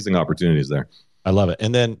some amazing opportunities there. I love it.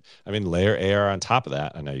 And then, I mean, layer AR on top of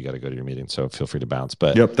that. I know you got to go to your meeting, so feel free to bounce.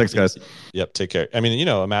 But yep, thanks, guys. Yep, take care. I mean,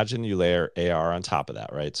 imagine you layer AR on top of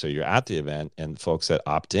that, right? So you're at the event, and folks that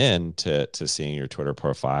opt in to seeing your Twitter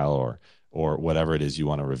profile or whatever it is you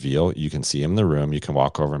want to reveal, you can see him in the room. You can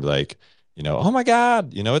walk over and be like, oh my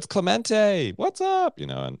God, it's Clemente. What's up?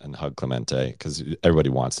 And hug Clemente, because everybody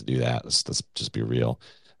wants to do that. Let's just be real.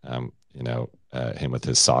 Him with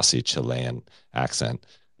his saucy Chilean accent.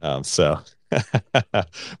 So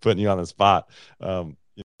putting you on the spot.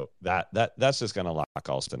 That's just going to lock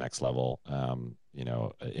us to the next level.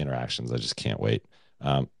 Interactions. I just can't wait.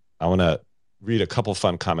 I want to read a couple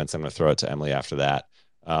fun comments. I'm going to throw it to Emily after that.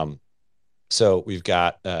 So we've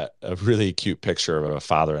got a really cute picture of a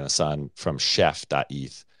father and a son from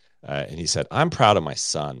chef.eth. And he said, I'm proud of my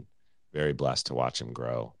son. Very blessed to watch him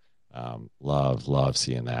grow. Love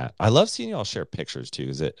seeing that. I love seeing you all share pictures too,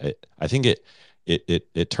 because I think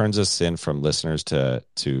it turns us in from listeners to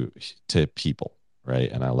people,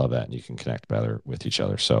 right? And I love that. And you can connect better with each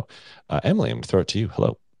other. So Emily, I'm going to throw it to you.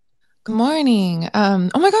 Hello. Good morning. Oh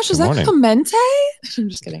my gosh, is that Clemente? I'm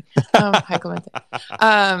just kidding. Hi,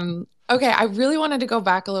 Clemente. Okay, I really wanted to go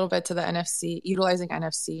back a little bit to the utilizing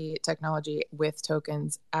NFC technology with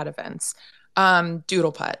tokens at events.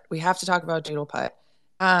 DoodlePutt. We have to talk about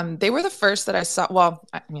DoodlePutt. They were the first that I saw. Well,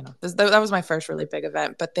 that was my first really big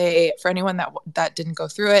event. But for anyone that didn't go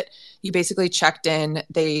through it, you basically checked in.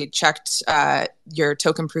 They checked your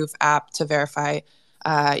token proof app to verify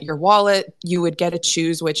your wallet. You would get to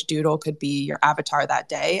choose which doodle could be your avatar that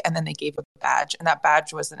day, and then they gave a badge, and that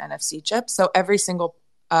badge was an NFC chip. So every single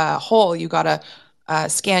hole, you got to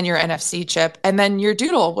scan your NFC chip, and then your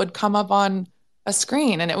doodle would come up on a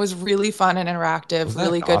screen, and it was really fun and interactive,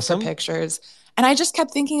 really good for pictures. And I just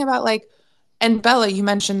kept thinking about and Bella, you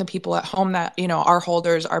mentioned the people at home that, our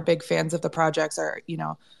holders are big fans of the projects, or,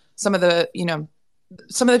 some of the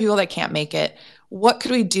people that can't make it. What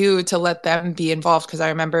could we do to let them be involved? Because I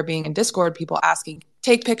remember being in Discord, people asking,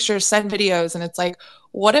 take pictures, send videos. And it's like,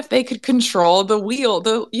 what if they could control the wheel,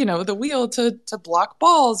 the wheel to block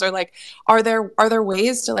balls? Or are there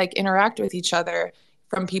ways to interact with each other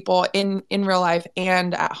from people in real life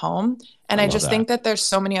and at home? And I just think that there's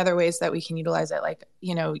so many other ways that we can utilize it.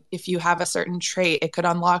 If you have a certain trait, it could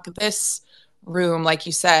unlock this room, like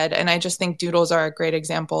you said. And I just think doodles are a great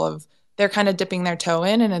example of, they're kind of dipping their toe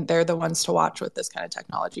in, and they're the ones to watch with this kind of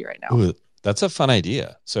technology right now. Ooh, that's a fun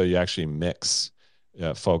idea. So you actually mix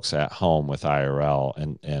folks at home with IRL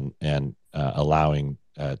and allowing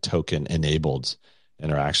token enabled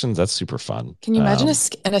interactions. That's super fun. Can you imagine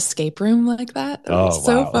an escape room like that? That would be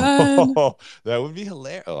so fun. That would be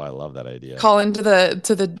hilarious. Oh, I love that idea. Call into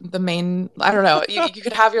the main, I don't know. You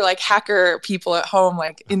could have your hacker people at home,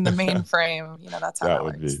 in the mainframe. That's how that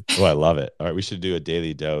works. Oh, I love it. All right, we should do a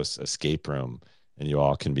daily dose escape room, and you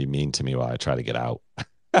all can be mean to me while I try to get out.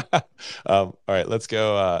 All right, let's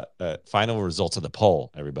go. Final results of the poll,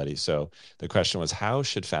 everybody. So the question was, how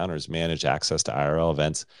should founders manage access to IRL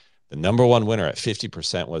events? The number one winner at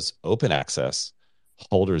 50% was open access,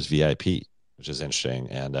 holders VIP, which is interesting.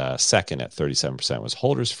 And second at 37% was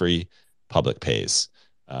holders free, public pays.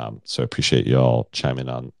 So I appreciate you all chiming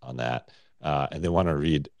on that. And they want to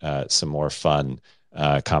read some more fun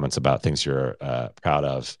comments about things you're proud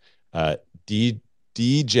of.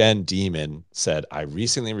 D-Gen Demon said, I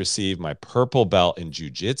recently received my purple belt in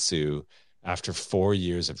jiu-jitsu after 4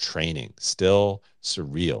 years of training. Still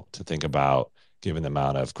surreal to think about, given the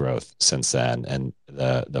amount of growth since then. And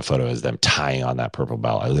the photo is them tying on that purple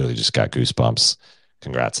belt. I literally just got goosebumps.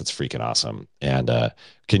 Congrats. It's freaking awesome. And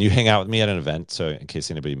can you hang out with me at an event? So in case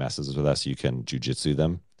anybody messes with us, you can jujitsu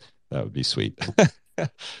them. That would be sweet.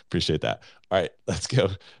 Appreciate that. All right, let's go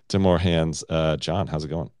to more hands. John, how's it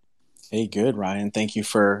going? Hey, good, Ryan. Thank you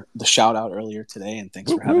for the shout out earlier today, and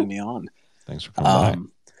thanks for having me on. Thanks for coming by.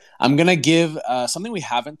 I'm going to give something we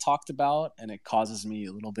haven't talked about, and it causes me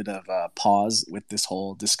a little bit of a pause with this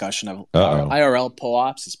whole discussion of IRL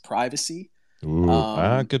POAPs is privacy.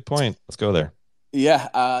 Ooh, good point. Let's go there. Yeah.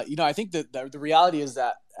 I think that the reality is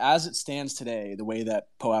that as it stands today, the way that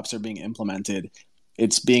POAPs are being implemented,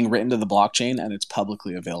 it's being written to the blockchain and it's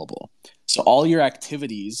publicly available. So all your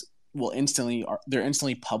activities they're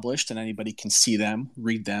instantly published, and anybody can see them,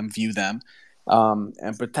 read them, view them.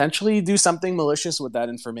 And potentially do something malicious with that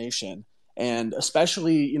information. And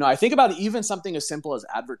especially, I think about even something as simple as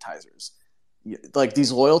advertisers. Like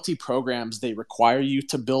these loyalty programs, they require you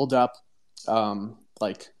to build up a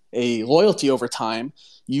loyalty over time,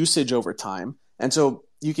 usage over time. And so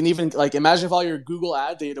you can even imagine if all your Google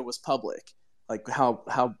ad data was public.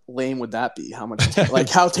 How lame would that be? How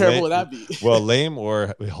terrible would that be? Well, lame,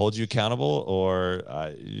 or hold you accountable, or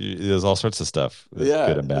there's all sorts of stuff. Yeah,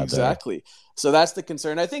 good and bad exactly. There. So that's the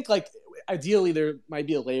concern. I think ideally there might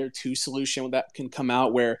be a layer 2 solution that can come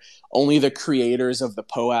out where only the creators of the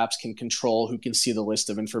POAPs can control who can see the list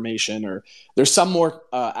of information, or there's some more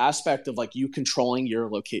aspect of like you controlling your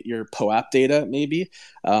POAP data maybe.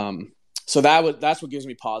 So that's what gives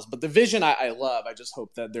me pause. But the vision I love. I just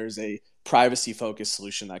hope that there's a privacy focused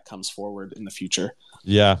solution that comes forward in the future.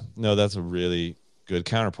 Yeah, no, that's a really good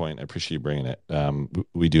counterpoint. I appreciate you bringing it.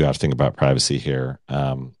 We do have to think about privacy here,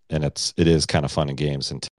 and it is kind of fun in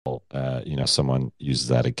games until someone uses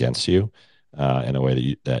that against you in a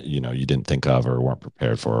way that you didn't think of or weren't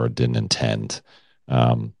prepared for or didn't intend.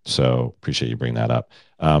 So appreciate you bringing that up.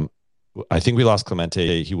 I think we lost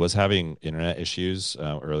Clemente. He was having internet issues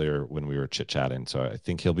earlier when we were chit chatting, so I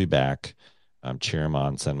think he'll be back. Cheer him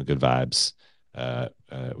on, send him good vibes.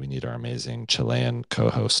 We need our amazing Chilean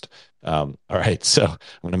co-host. All right, so I'm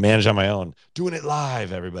going to manage on my own, doing it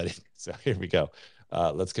live, everybody. So here we go.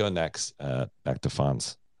 Let's go next. Back to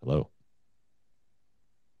Fonz. Hello.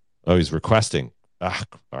 Oh, he's requesting. All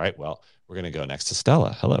right, well, we're going to go next to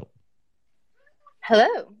Stella. Hello.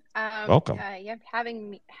 Hello. Welcome. Having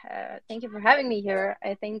me. Thank you for having me here.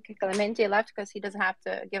 I think Clemente left because he doesn't have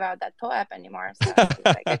to give out that POAP anymore. So he's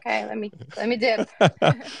like, okay, let me dip.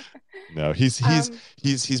 No, he's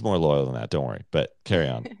more loyal than that. Don't worry. But carry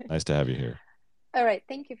on. Nice to have you here. All right.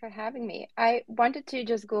 Thank you for having me. I wanted to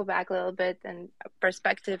just go back a little bit in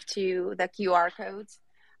perspective to the QR codes.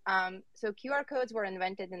 So QR codes were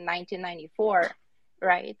invented in 1994,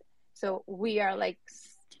 right? So we are like,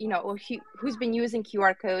 who's been using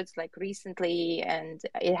QR codes like recently, and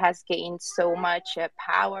it has gained so much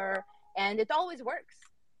power, and it always works.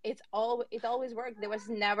 It always worked. There was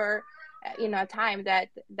never, a time that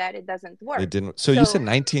it doesn't work. It didn't. So you said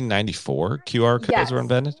 1994 QR codes were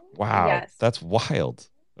invented? Wow, yes. That's wild.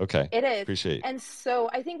 Okay, it is. Appreciate it. And so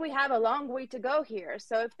I think we have a long way to go here.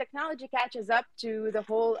 So if technology catches up to the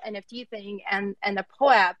whole NFT thing and the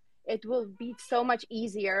POAP, it will be so much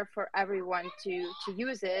easier for everyone to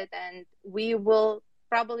use it, and we will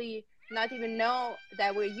probably not even know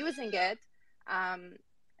that we're using it.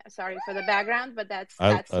 Sorry for the background, but that's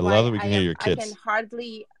I why love that we can hear your kids. I can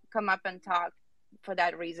hardly come up and talk for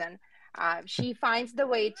that reason. She finds the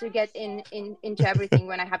way to get into everything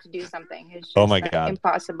when I have to do something. It's just, oh my God,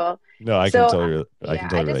 impossible. No, I can tell you. I can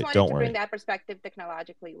tell you. I just wanted Don't to worry. bring that perspective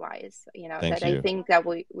technologically wise. Thank you. I think that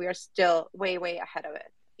we are still way ahead of it.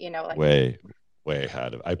 Way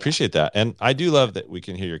ahead of. I appreciate that, and I do love that we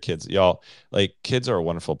can hear your kids, y'all. Like, kids are a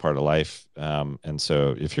wonderful part of life, and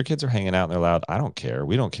so if your kids are hanging out and they're loud, I don't care.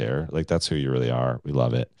 We don't care. Like, that's who you really are. We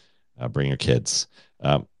love it. Bring your kids.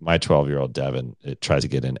 My 12-year-old Devin, it tries to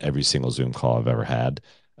get in every single Zoom call I've ever had,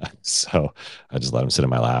 so I just let him sit in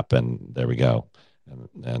my lap, and there we go,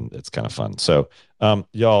 and it's kind of fun. So,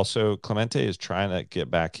 y'all. So Clemente is trying to get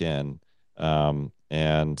back in,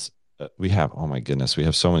 and we have, oh my goodness, we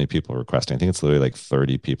have so many people requesting. I think it's literally like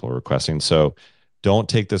 30 people requesting. So don't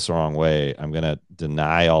take this the wrong way. I'm going to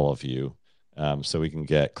deny all of you so we can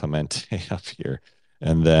get Clemente up here.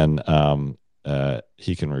 And then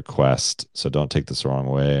he can request. So don't take this the wrong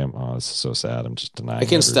way. This is so sad. I'm just denying. I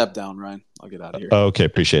can step down, Ryan. I'll get out of here. Okay.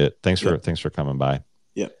 Appreciate it. Thanks for coming by.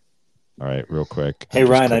 Yep. All right, real quick. Hey,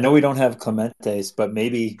 Ryan, I know we don't have Clemente's, but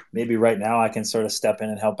maybe right now I can sort of step in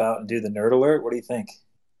and help out and do the nerd alert. What do you think?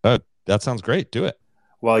 That sounds great. Do it.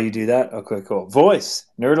 While you do that, okay, cool. Voice,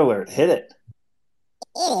 nerd alert, hit it.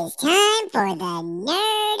 It is time for the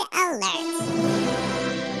nerd alert.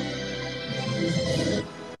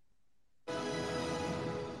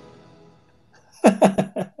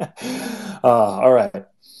 All right.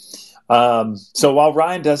 So while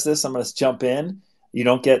Ryan does this, I'm going to jump in. You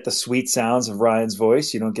don't get the sweet sounds of Ryan's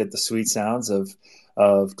voice. You don't get the sweet sounds of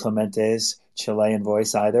Clemente's Chilean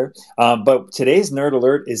voice either. But today's nerd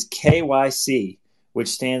alert is KYC, which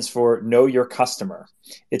stands for Know Your Customer.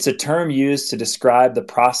 It's a term used to describe the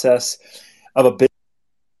process of a business.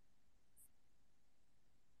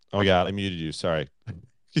 Oh my God, I muted you. Sorry.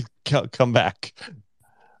 Come back.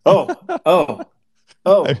 Oh.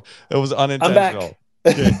 It was unintentional. I'm back.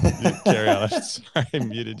 Okay, carry on. Sorry, I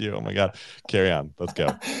muted you. Oh my God. Carry on. Let's go.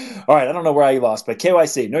 All right. I don't know where I lost, but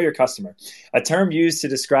KYC, know your customer, a term used to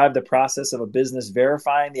describe the process of a business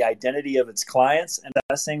verifying the identity of its clients and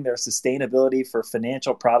assessing their sustainability for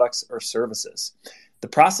financial products or services. The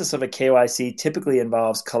process of a KYC typically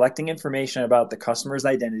involves collecting information about the customer's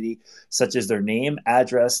identity, such as their name,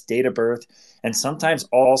 address, date of birth, and sometimes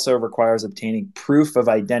also requires obtaining proof of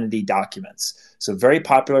identity documents. So very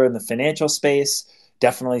popular in the financial space,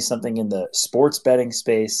 definitely something in the sports betting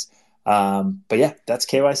space. But yeah, that's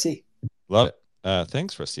KYC. Love it.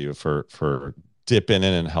 Thanks, Steve, for dipping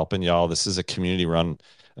in and helping y'all. This is a community-run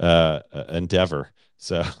endeavor.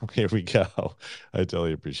 So here we go. I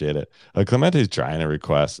totally appreciate it. Clemente's trying to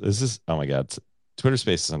request. This is, oh my God. Twitter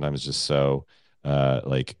Spaces sometimes just so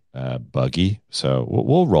buggy. So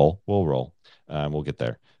we'll roll. We'll roll. We'll get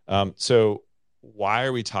there. So why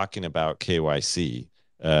are we talking about KYC?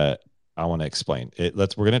 I want to explain it.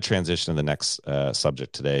 We're going to transition to the next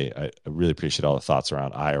subject today. I really appreciate all the thoughts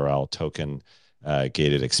around IRL token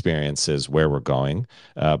gated experiences, where we're going.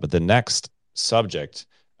 But the next subject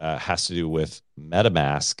has to do with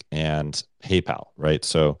MetaMask and PayPal, right?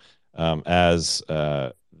 So as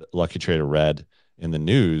Lucky Trader read in the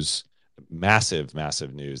news, massive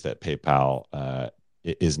news that PayPal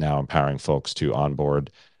is now empowering folks to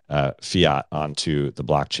onboard fiat onto the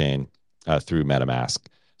blockchain through MetaMask.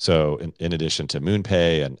 So in addition to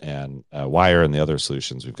MoonPay and Wire and the other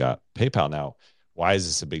solutions, we've got PayPal now. Why is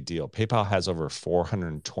this a big deal? PayPal has over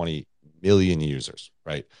 420 million users,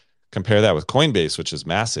 right? Compare that with Coinbase, which is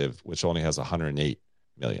massive, which only has 108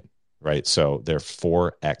 million, right? So they're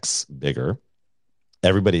 4x bigger.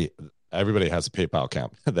 Everybody has a PayPal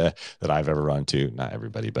account that I've ever run to. Not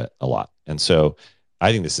everybody, but a lot. And so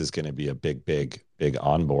I think this is going to be a big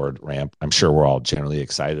onboard ramp. I'm sure we're all generally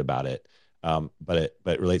excited about it. But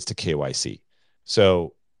it relates to KYC.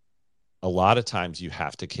 So a lot of times you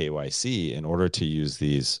have to KYC in order to use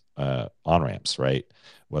these on ramps, right?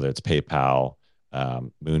 Whether it's PayPal,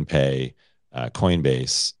 MoonPay,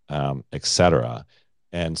 Coinbase, etc.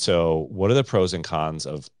 And so, what are the pros and cons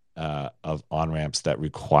of on ramps that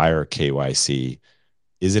require KYC?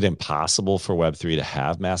 Is it impossible for Web3 to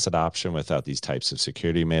have mass adoption without these types of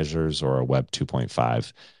security measures, or a Web 2.5? I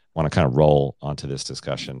want to kind of roll onto this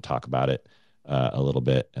discussion, talk about it a little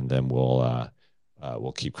bit, and then we'll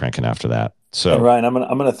keep cranking after that. So, and Ryan,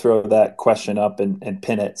 I'm gonna throw that question up and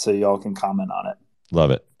pin it so y'all can comment on it. Love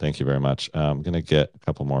it. Thank you very much. I'm gonna get a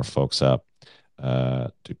couple more folks up.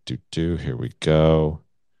 Here we go.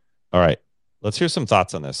 All right, let's hear some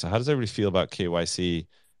thoughts on this. So how does everybody feel about KYC?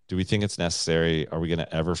 Do we think it's necessary? Are we going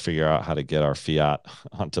to ever figure out how to get our fiat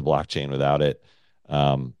onto blockchain without it?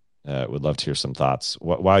 Would love to hear some thoughts.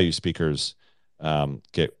 While you speakers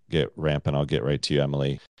get rampant, I'll get right to you,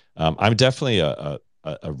 Emily. I'm definitely a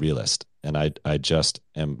realist, and I just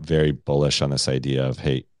am very bullish on this idea of,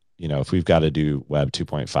 hey, if we've got to do Web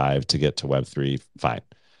 2.5 to get to Web 3, fine.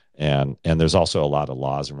 And there's also a lot of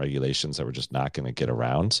laws and regulations that we're just not going to get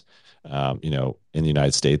around. In the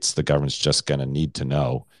United States, the government's just going to need to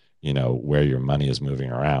know, where your money is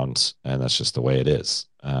moving around, and that's just the way it is.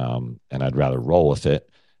 And I'd rather roll with it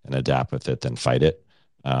and adapt with it than fight it.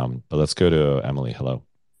 But let's go to Emily. Hello.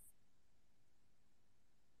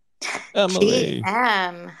 Emily.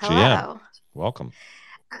 GM, hello. GM, welcome.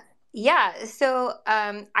 Yeah, so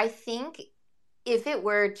I think if it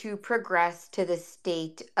were to progress to the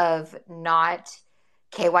state of not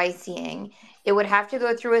KYCing, it would have to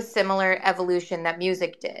go through a similar evolution that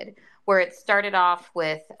music did, where it started off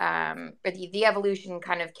with the evolution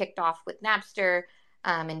kind of kicked off with Napster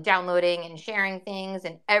and downloading and sharing things,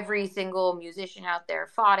 and every single musician out there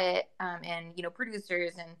fought it, and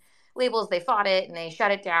producers and labels, they fought it and they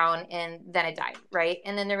shut it down, and then it died, right?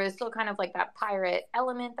 And then there was still kind of like that pirate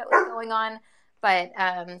element that was going on, but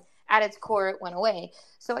at its core, it went away.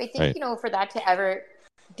 So I think, Right. For that to ever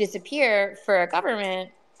disappear for a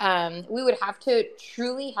government, we would have to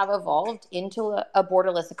truly have evolved into a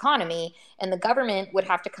borderless economy, and the government would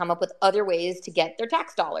have to come up with other ways to get their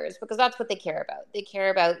tax dollars, because that's what they care about. They care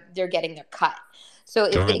about they're getting their cut. So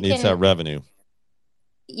if Government they needs can, that revenue.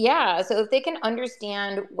 yeah, so if they can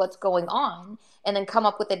understand what's going on and then come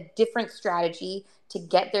up with a different strategy to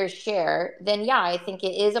get their share, then yeah, I think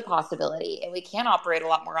it is a possibility. And we can operate a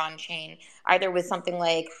lot more on chain, either with something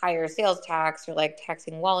like higher sales tax, or like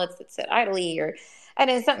taxing wallets that sit idly, or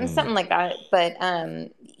something like that. But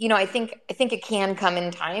I think it can come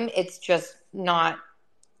in time. It's just not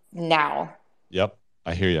now. Yep,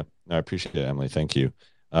 I hear you. No, I appreciate it, Emily. Thank you.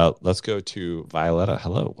 Let's go to Violetta.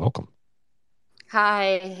 Hello, welcome.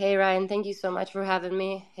 Hi. Hey, Ryan. Thank you so much for having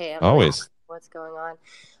me. Hey, Emily. Always. What's going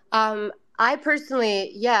on? I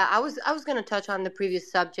personally, I was going to touch on the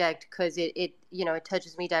previous subject because it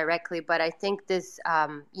touches me directly, but I think this,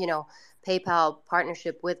 PayPal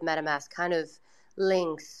partnership with MetaMask kind of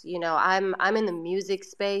links. I'm in the music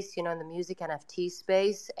space, in the music NFT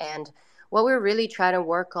space, and what we're really trying to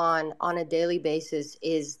work on a daily basis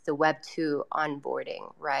is the Web 2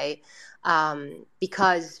 onboarding, right?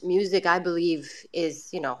 Because music, I believe, is,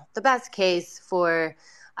 the best case for,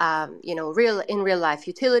 real life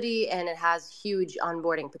utility, and it has huge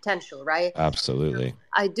onboarding potential, right? Absolutely.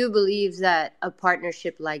 I do believe that a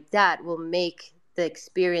partnership like that will make the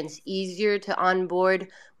experience easier to onboard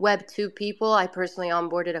Web 2 people. I personally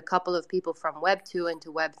onboarded a couple of people from Web 2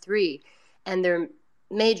 into Web 3, and their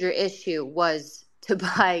major issue was to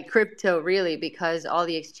buy crypto, really, because all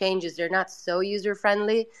the exchanges, they're not so user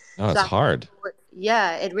friendly. Oh, So it's hard.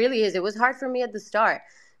 yeah, it really is. It was hard for me at the start.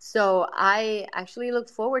 So I actually look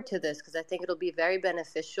forward to this because I think it'll be very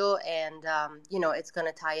beneficial, and it's going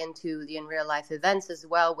to tie into the in real life events as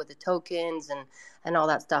well with the tokens and all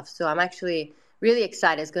that stuff. So I'm actually really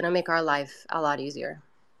excited. It's going to make our life a lot easier.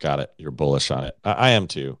 Got it. You're bullish on it. I am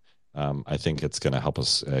too. I think it's going to help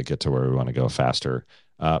us get to where we want to go faster.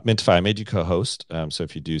 Mintify, I made you co-host. So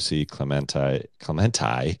if you do see Clemente,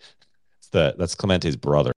 that's Clemente's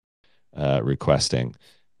brother requesting.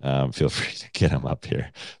 Feel free to get him up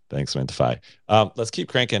here. Thanks, Mintify. Let's keep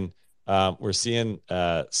cranking. We're seeing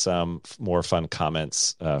some more fun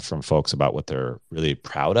comments from folks about what they're really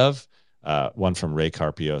proud of. One from Ray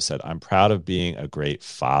Carpio said, "I'm proud of being a great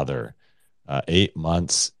father. 8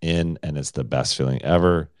 months in, and it's the best feeling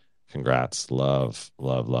ever. Congrats. Love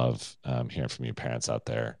hearing from you parents out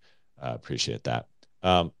there. Appreciate that."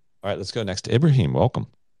 All right, let's go next to Ibrahim. Welcome.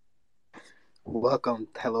 Welcome.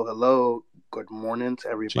 Hello. Good morning to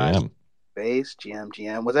everybody. GM. Base,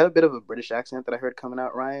 GM. Was that a bit of a British accent that I heard coming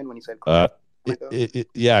out, Ryan, when you said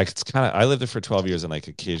yeah, it's kind of, I lived there for 12 years, and like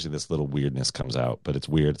occasionally this little weirdness comes out, but it's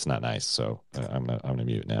weird. It's not nice. So I'm gonna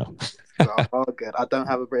mute now. Oh, good. I don't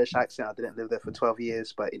have a British accent. I didn't live there for 12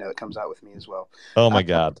 years, but it comes out with me as well. Oh my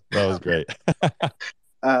God. That was great.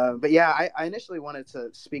 But yeah, I initially wanted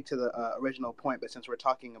to speak to the original point, but since we're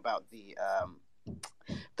talking about the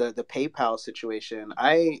PayPal situation,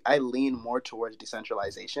 I lean more towards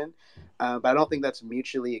decentralization, but I don't think that's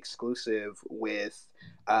mutually exclusive with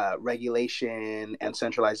regulation and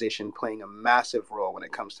centralization playing a massive role when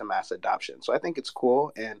it comes to mass adoption. So I think it's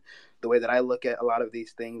cool, and the way that I look at a lot of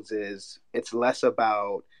these things is it's less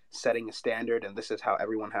about setting a standard and this is how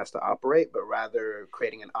everyone has to operate, but rather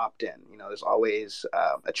creating an opt-in. There's always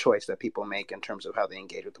a choice that people make in terms of how they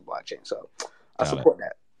engage with the blockchain. So I support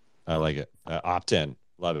that. I like it. Opt-in.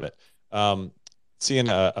 Love it. Seeing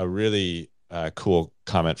a really cool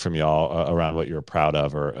comment from y'all around what you're proud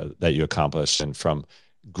of or that you accomplished. And from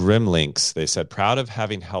Grimlinks, they said, "Proud of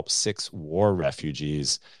having helped 6 war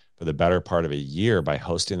refugees for the better part of a year by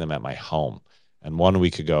hosting them at my home. And 1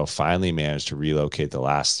 week ago, finally managed to relocate the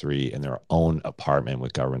last 3 in their own apartment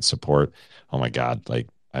with government support." Oh my God. Like,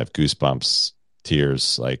 I have goosebumps,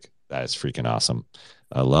 tears. Like, that is freaking awesome.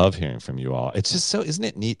 I love hearing from you all. It's just so, isn't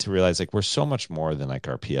it neat to realize like we're so much more than like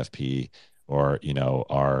our PFP or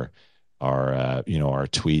our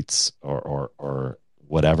tweets or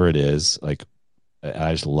whatever it is. Like,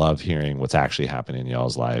 I just love hearing what's actually happening in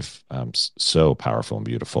y'all's life. So powerful and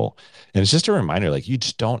beautiful. And it's just a reminder, like, you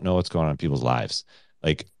just don't know what's going on in people's lives.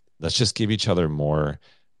 Like, let's just give each other more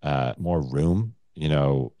room.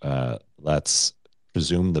 Let's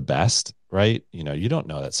presume the best, right? You don't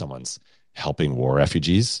know that someone's helping war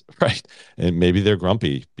refugees, right? And maybe they're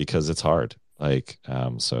grumpy because it's hard. Like,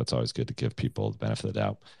 so it's always good to give people the benefit of the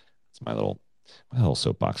doubt. It's my little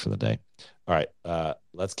soapbox for the day. All right,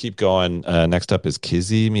 let's keep going. Next up is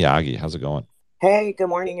Kizzy Miyagi. How's it going? Hey, good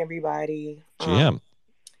morning, everybody. GM.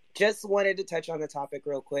 Just wanted to touch on the topic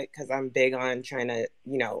real quick because I'm big on trying to,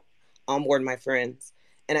 onboard my friends.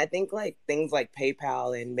 And I think like things like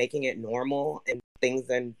PayPal and making it normal and things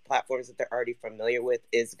and platforms that they're already familiar with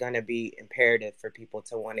is going to be imperative for people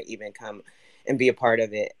to want to even come and be a part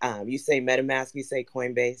of it. You say MetaMask, you say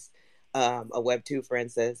Coinbase. A Web2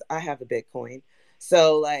 friend says, "I have a Bitcoin."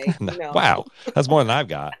 So like, Wow, that's more than I've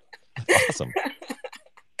got. That's awesome.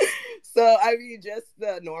 So, I mean, just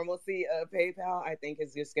the normalcy of PayPal, I think,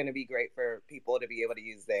 is just going to be great for people to be able to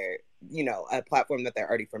use their, a platform that they're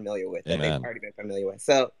already familiar with, that they've already been familiar with.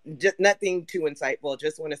 So, just nothing too insightful.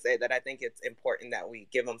 Just want to say that I think it's important that we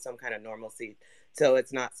give them some kind of normalcy so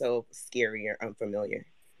it's not so scary or unfamiliar.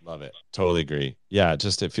 Love it. Totally agree. Yeah,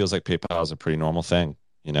 it feels like PayPal is a pretty normal thing,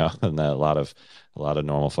 and a lot of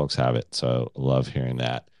normal folks have it. So, love hearing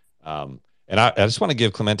that. And I just want to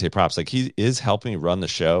give Clemente props. Like, he is helping me run the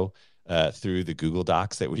show through the Google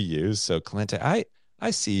Docs that we use. So Clemente,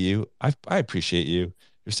 I see you. I appreciate you.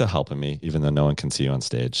 You're still helping me, even though no one can see you on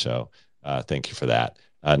stage. So thank you for that.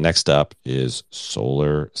 Next up is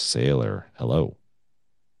Solar Sailor. Hello.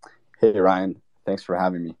 Hey, Ryan. Thanks for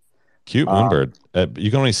having me. Cute moonbird. You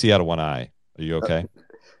can only see out of one eye. Are you okay?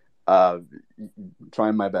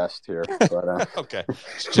 Trying my best here. But, okay.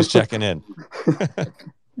 Just checking in.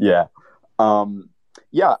 Yeah.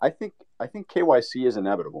 Yeah, I think KYC is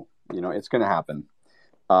inevitable. It's going to happen.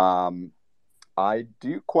 I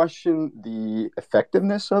do question the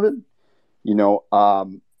effectiveness of it.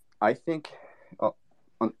 I think on,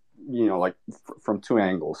 like from two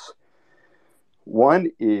angles.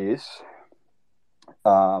 One is,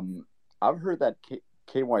 I've heard that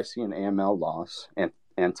KYC and AML laws and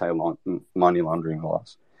anti-money laundering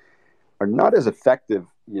laws are not as effective,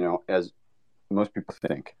 as most people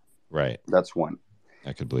think. Right. That's one.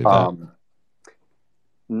 I could believe that.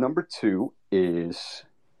 Number two is,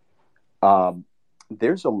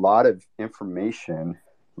 there's a lot of information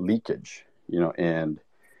leakage, and,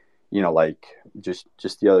 like just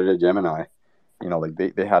the other day, Gemini, like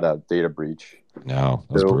they had a data breach. No,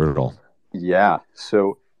 that was brutal. Yeah.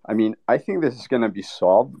 So, I mean, I think this is going to be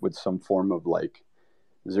solved with some form of like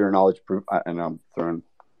zero knowledge proof. And I'm throwing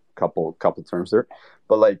a couple terms there,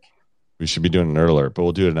 but like, we should be doing an nerd alert, but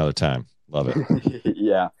we'll do it another time. Love it.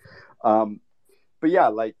 Yeah. But yeah,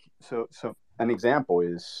 like, so an example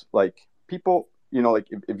is like people, like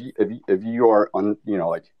if you are on,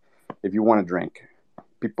 like if you want to drink,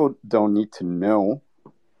 people don't need to know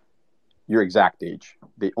your exact age.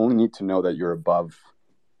 They only need to know that you're above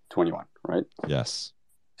 21, right? Yes.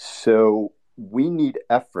 So we need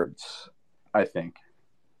efforts, I think,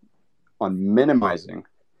 on minimizing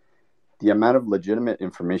the amount of legitimate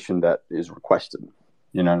information that is requested.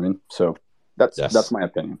 You know what I mean? So that's my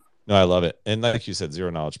opinion. No, I love it. And like you said,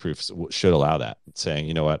 zero knowledge proofs should allow that, saying,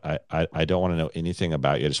 you know what, I don't want to know anything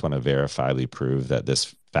about you. I just want to verifiably prove that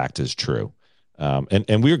this fact is true.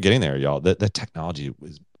 And we were getting there, y'all. The technology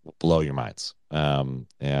was blow your minds.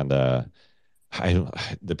 The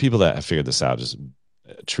people that have figured this out just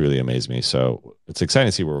truly amaze me. So it's exciting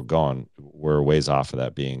to see where we're going. We're ways off of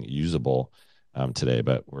that being usable today,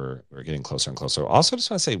 but we're getting closer and closer. Also,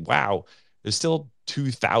 just want to say, wow, there's still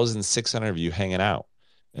 2,600 of you hanging out.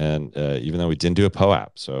 And even though we didn't do a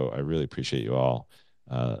POAP, so I really appreciate you all.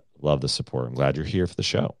 Love the support. I'm glad you're here for the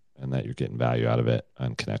show and that you're getting value out of it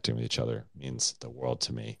and connecting with each other. It means the world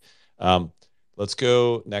to me. Let's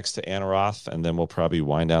go next to Anna Roth, and then we'll probably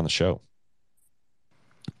wind down the show.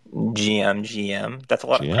 GM. That's a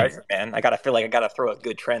lot of pressure, man. I feel like I gotta throw a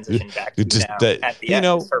good transition back to you now at the end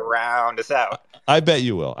to round us out. I bet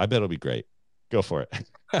you will. I bet it'll be great. Go for it.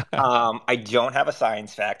 I don't have a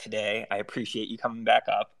science fact today. I appreciate you coming back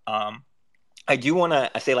up. I do want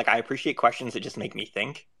to say, like, I appreciate questions that just make me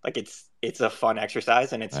think. Like, it's a fun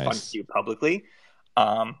exercise and it's fun to do publicly.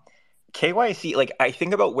 KYC, like, I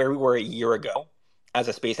think about where we were a year ago as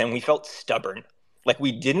a space, and we felt stubborn. Like,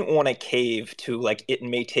 we didn't want to cave to, like, it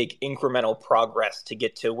may take incremental progress to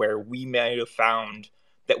get to where we may have found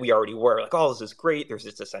that we already were. Like, oh, this is great. There's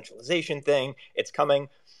this decentralization thing. It's coming.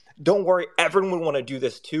 Don't worry, everyone would want to do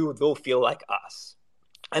this too. They'll feel like us.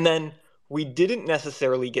 And then we didn't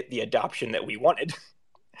necessarily get the adoption that we wanted.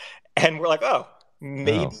 And we're like, oh,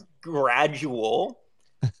 maybe gradual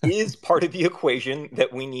is part of the equation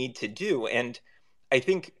that we need to do. And I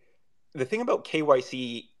think the thing about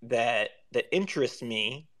KYC that interests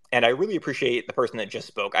me, and I really appreciate the person that just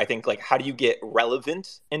spoke, I think, like, how do you get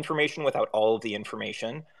relevant information without all of the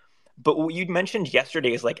information? But what you mentioned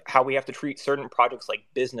yesterday is like how we have to treat certain projects like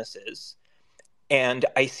businesses. And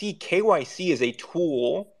I see KYC as a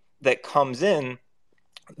tool that comes in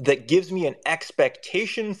that gives me an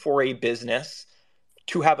expectation for a business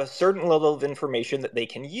to have a certain level of information that they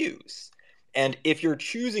can use. And if you're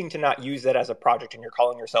choosing to not use that as a project and you're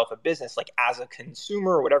calling yourself a business, like as a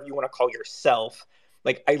consumer or whatever you want to call yourself,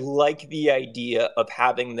 like I like the idea of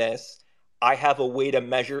having this. I have a way to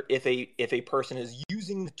measure if a person is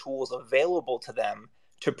using the tools available to them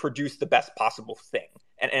to produce the best possible thing.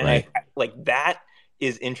 And right. I like that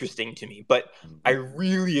is interesting to me. But I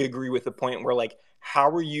really agree with the point where, like, how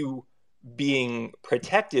are you being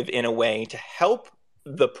protective in a way to help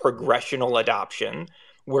the progressional adoption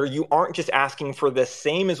where you aren't just asking for the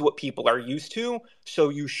same as what people are used to, so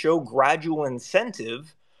you show gradual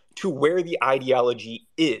incentive to where the ideology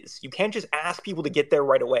is. You can't just ask people to get there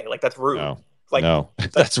right away. Like, that's rude. No,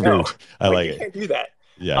 that's rude. I like it. You can't do that.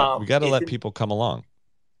 Yeah, we got to let people come along.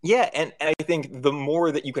 Yeah, and I think the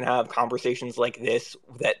more that you can have conversations like this,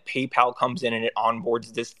 that PayPal comes in and it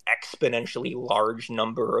onboards this exponentially large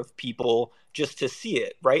number of people just to see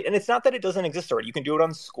it, right? And it's not that it doesn't exist already. You can do it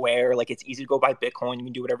on Square. Like, it's easy to go buy Bitcoin. You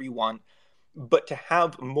can do whatever you want. But to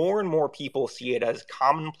have more and more people see it as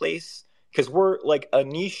commonplace, because we're like a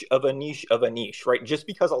niche of a niche of a niche, right? Just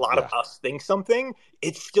because a lot of us think something,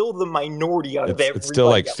 it's still the minority of everybody. It's still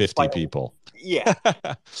like 50 people. Yeah.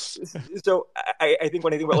 So I think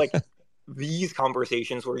when I think about like these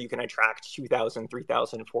conversations where you can attract 2,000,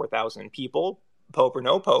 3,000, 4,000 people, Pope or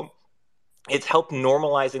no Pope, it's helped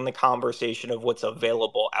normalizing the conversation of what's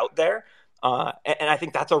available out there. And I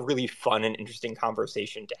think that's a really fun and interesting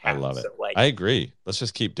conversation to have. I love it. So, like, I agree. Let's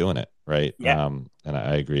just keep doing it, right? Yeah. And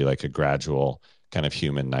I agree. Like a gradual kind of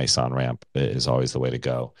human nice on ramp is always the way to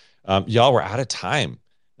go. Y'all, we're out of time.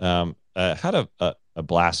 Had a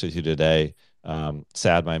blast with you today.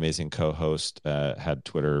 Sad, my amazing co-host had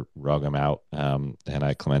Twitter rug him out. And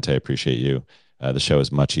Clemente, I appreciate you. The show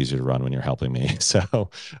is much easier to run when you're helping me. So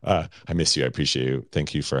I miss you. I appreciate you.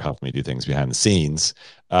 Thank you for helping me do things behind the scenes.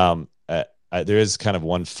 There is kind of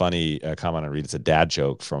one funny comment I read. It's a dad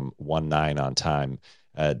joke from 19 on time.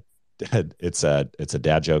 It's a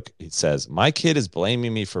dad joke. He says, "My kid is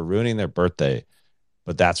blaming me for ruining their birthday,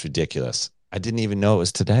 but that's ridiculous. I didn't even know it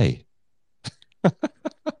was today."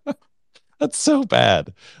 That's so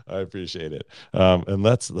bad. I appreciate it. And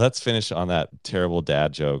let's finish on that terrible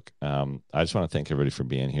dad joke. I just want to thank everybody for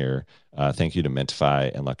being here. Thank you to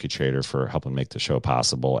Mintify and Lucky Trader for helping make the show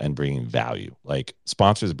possible and bringing value. Like,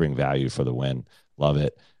 sponsors bring value for the win. Love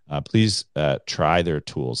it. Please try their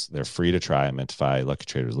tools. They're free to try. Mintify, Lucky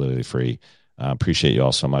Trader is literally free. Appreciate you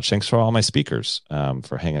all so much. Thanks for all my speakers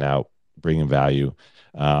for hanging out, bringing value.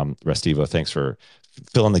 Restivo, thanks for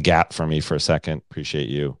filling the gap for me for a second. Appreciate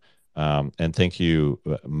you. And thank you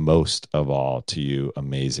most of all to you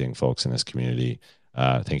amazing folks in this community.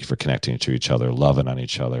 Thank you for connecting to each other, loving on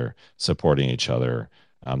each other, supporting each other.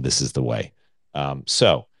 This is the way.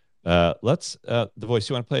 So let's, The Voice,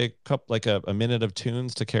 you want to play a couple, like a minute of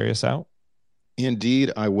tunes to carry us out?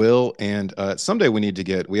 Indeed, I will. And someday we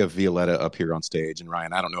have Violetta up here on stage. And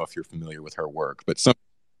Ryan, I don't know if you're familiar with her work, but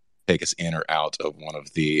take us in or out of one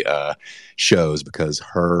of the shows, because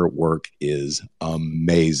her work is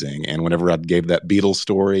amazing. And whenever I gave that Beatles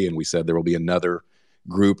story and we said there will be another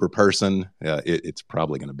group or person, it's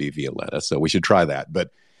probably going to be Violetta. So we should try that.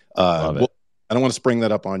 But I don't want to spring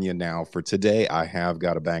that up on you now. For today, I have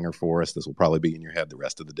got a banger for us. This will probably be in your head the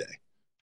rest of the day.